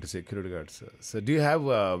ఉన్నటువంటి security guards, so do you have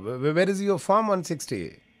where is your farm 160?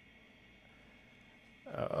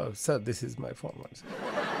 Sir this is my form 160.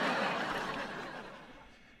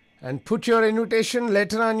 And put your invitation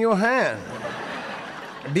letter on your hand.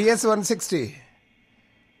 DS 160.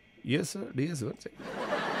 Yes, sir. DS 160.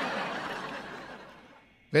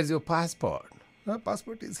 Where's your passport? My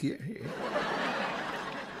passport is here.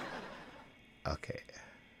 Okay.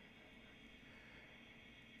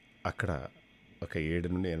 అక్కడ ఒక 7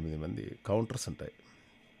 నుండి 8 మంది counters ఉంటాయి.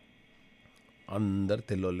 అందరు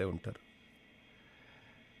తెల్లోళ్ళే ఉంటారు,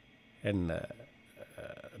 and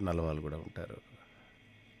నల్లవాళ్ళు కూడా ఉంటారు.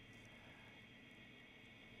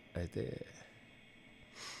 అయితే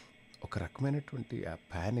ఒక రకమైనటువంటి ఆ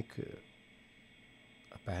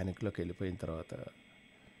ప్యానిక్లోకి వెళ్ళిపోయిన తర్వాత,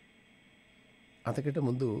 అంతకంటే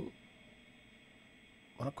ముందు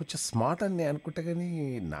మనకు కొంచెం స్మార్ట్ అని అనుకుంటా, కానీ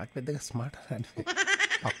నాకు పెద్దగా స్మార్ట్ అని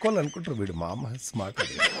పక్కోళ్ళు అనుకుంటారు వీడు మా అమ్మ స్మార్ట్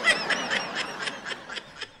అని.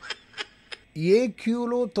 ఏ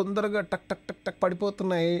క్యూలో తొందరగా టక్ టక్ టక్ టక్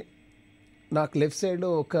పడిపోతున్నాయి. నాకు లెఫ్ట్ సైడ్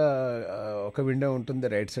ఒక విండో ఉంటుంది,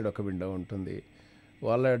 రైట్ సైడ్ ఒక విండో ఉంటుంది.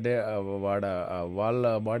 వాళ్ళ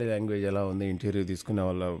బాడీ లాంగ్వేజ్ ఎలా ఉంది, ఇంటర్వ్యూ తీసుకునే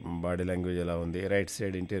వాళ్ళ బాడీ లాంగ్వేజ్ ఎలా ఉంది, రైట్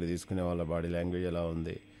సైడ్ ఇంటర్వ్యూ తీసుకునే వాళ్ళ బాడీ లాంగ్వేజ్ ఎలా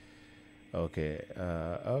ఉంది. Okay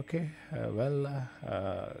well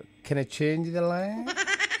can I change the line?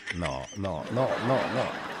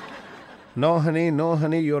 No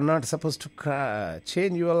honey you are not suppose to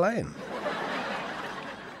change your line.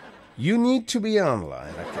 You need to be on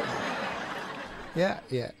line. Okay yeah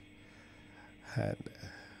and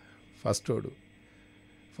first వాడు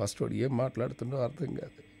ఏం మాట్లాడుతుండో అర్థం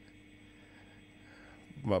కాదు.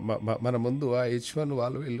 మన ముందు ఆ H1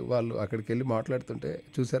 వాళ్ళు అక్కడికి వెళ్ళి మాట్లాడుతుంటే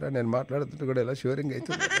చూసారా, నేను మాట్లాడుతుంటే కూడా ఎలా షూరింగ్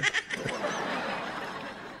అవుతుంది.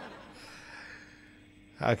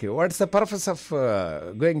 Okay, what's the purpose of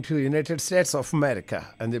going to United states of America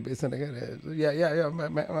అని చెప్పేసి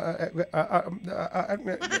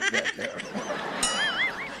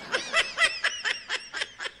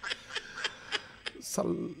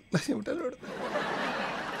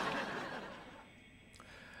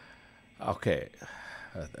okay,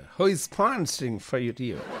 who is sponsoring for you to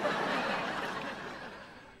you,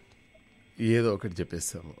 ఏదో ఒకటి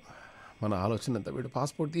చెప్పేస్తాము. మన ఆలోచన అంతా వీడు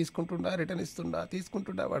పాస్పోర్ట్ తీసుకుంటుండా, రిటర్న్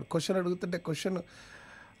తీసుకుంటుండా, వాడు క్వశ్చన్ అడుగుతుంటే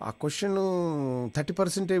ఆ క్వశ్చన్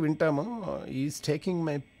 30% వింటాము. Is taking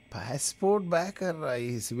my passport back or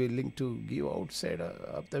is willing to give out side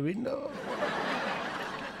of the window.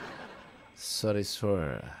 Sorry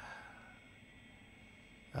sir,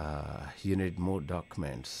 you need more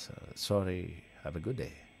documents. Sorry, have a good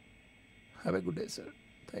day. Have a good day sir,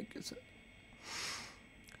 thank you sir.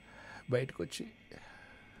 బయటకు వచ్చి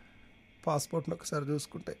పాస్పోర్ట్ని ఒకసారి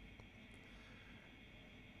చూసుకుంటే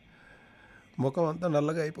ముఖం అంతా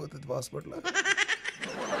నల్లగా అయిపోతుంది పాస్పోర్ట్లో.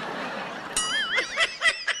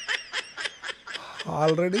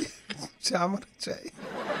 Already చామరొచ్చాయి.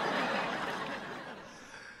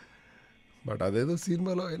 But అదేదో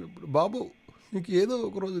సినిమాలో అయినప్పుడు, బాబు నీకు ఏదో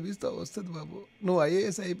ఒకరోజు వీసా వస్తుంది బాబు, నువ్వు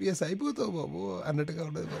IAS IPS అయిపోతావు బాబు అన్నట్టుగా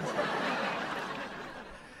ఉండదు.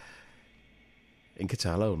 ఇంకా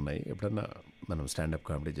చాలా ఉన్నాయి. ఎప్పుడన్నా మనం స్టాండప్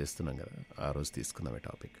కామెడీ చేస్తున్నాం కదా, ఆ రోజు తీసుకుందాం ఈ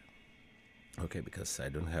topic. Okay, because I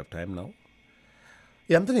don't have time now.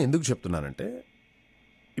 ఇదంతా నేను ఎందుకు చెప్తున్నానంటే,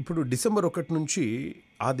 ఇప్పుడు December 1 నుంచి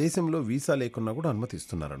ఆ దేశంలో వీసా లేకున్నా కూడా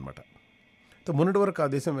అనుమతిస్తున్నారనమాట. మొన్నటి వరకు ఆ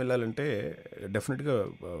దేశం వెళ్ళాలంటే డెఫినెట్గా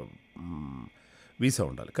వీసా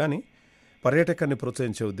ఉండాలి. కానీ పర్యాటకాన్ని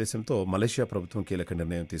ప్రోత్సహించే ఉద్దేశంతో మలేషియా ప్రభుత్వం కీలక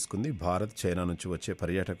నిర్ణయం తీసుకుంది. భారత్, చైనా నుంచి వచ్చే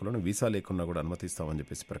పర్యాటకులను వీసా లేకున్నా కూడా అనుమతిస్తామని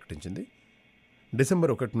చెప్పేసి ప్రకటించింది. December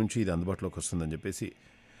 1 నుంచి ఇది అందుబాటులోకి వస్తుందని చెప్పేసి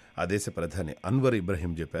ఆ దేశ ప్రధాని అన్వర్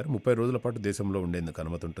ఇబ్రహీం చెప్పారు. 30 రోజుల పాటు దేశంలో ఉండేందుకు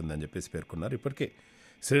అనుమతి ఉంటుందని చెప్పేసి పేర్కొన్నారు. ఇప్పటికే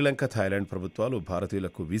శ్రీలంక, థాయిలాండ్ ప్రభుత్వాలు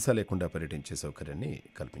భారతీయులకు వీసా లేకుండా పర్యటించే సౌకర్యాన్ని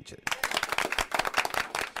కల్పించాయి.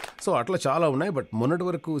 సో అట్లా చాలా ఉన్నాయి. బట్ మొన్నటి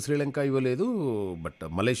వరకు శ్రీలంక ఇవ్వలేదు, బట్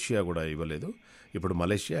మలేషియా కూడా ఇవ్వలేదు. ఇప్పుడు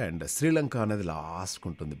మలేషియా అండ్ శ్రీలంక అనేది లాస్ట్కి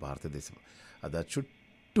ఉంటుంది భారతదేశం. అది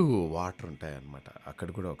చుట్టూ వాటర్ ఉంటాయన్నమాట. అక్కడ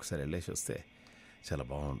కూడా ఒకసారి వెళ్ళేసి వస్తే చాలా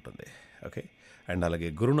బాగుంటుంది. ఓకే, అండ్ అలాగే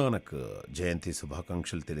గురునానక్ జయంతి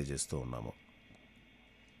శుభాకాంక్షలు తెలియజేస్తూ ఉన్నాము.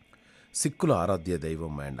 సిక్కుల ఆరాధ్య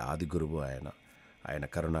దైవం అండ్ ఆది గురువు ఆయన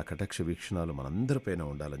కరుణా కటాక్ష వీక్షణాలు మనందరిపైన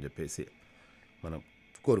ఉండాలని చెప్పేసి మనం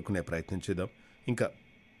కోరుకునే ప్రయత్నం చేద్దాం. ఇంకా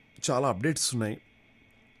చాలా అప్డేట్స్ ఉన్నాయి.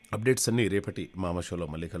 అప్డేట్స్ అన్నీ రేపటి మామ షోలో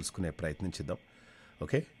మళ్ళీ కలుసుకునే ప్రయత్నం చేద్దాం.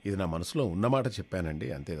 ఓకే, ఇది నా మనసులో ఉన్నమాట చెప్పానండి,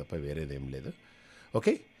 అంతే తప్ప వేరేదేం లేదు.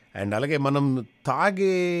 ఓకే, అండ్ అలాగే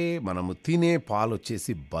మనము తినే పాలు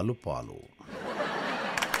వచ్చేసి బలు పాలు,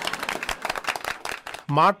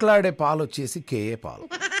 మాట్లాడే పాలు వచ్చేసి కేఏ పాలు.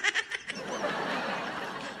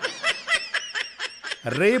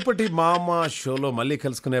 రేపటి మామ షోలో మళ్ళీ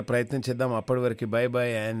కలుసుకునే ప్రయత్నం చేద్దాం. అప్పటి వరకు by by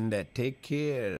and take care.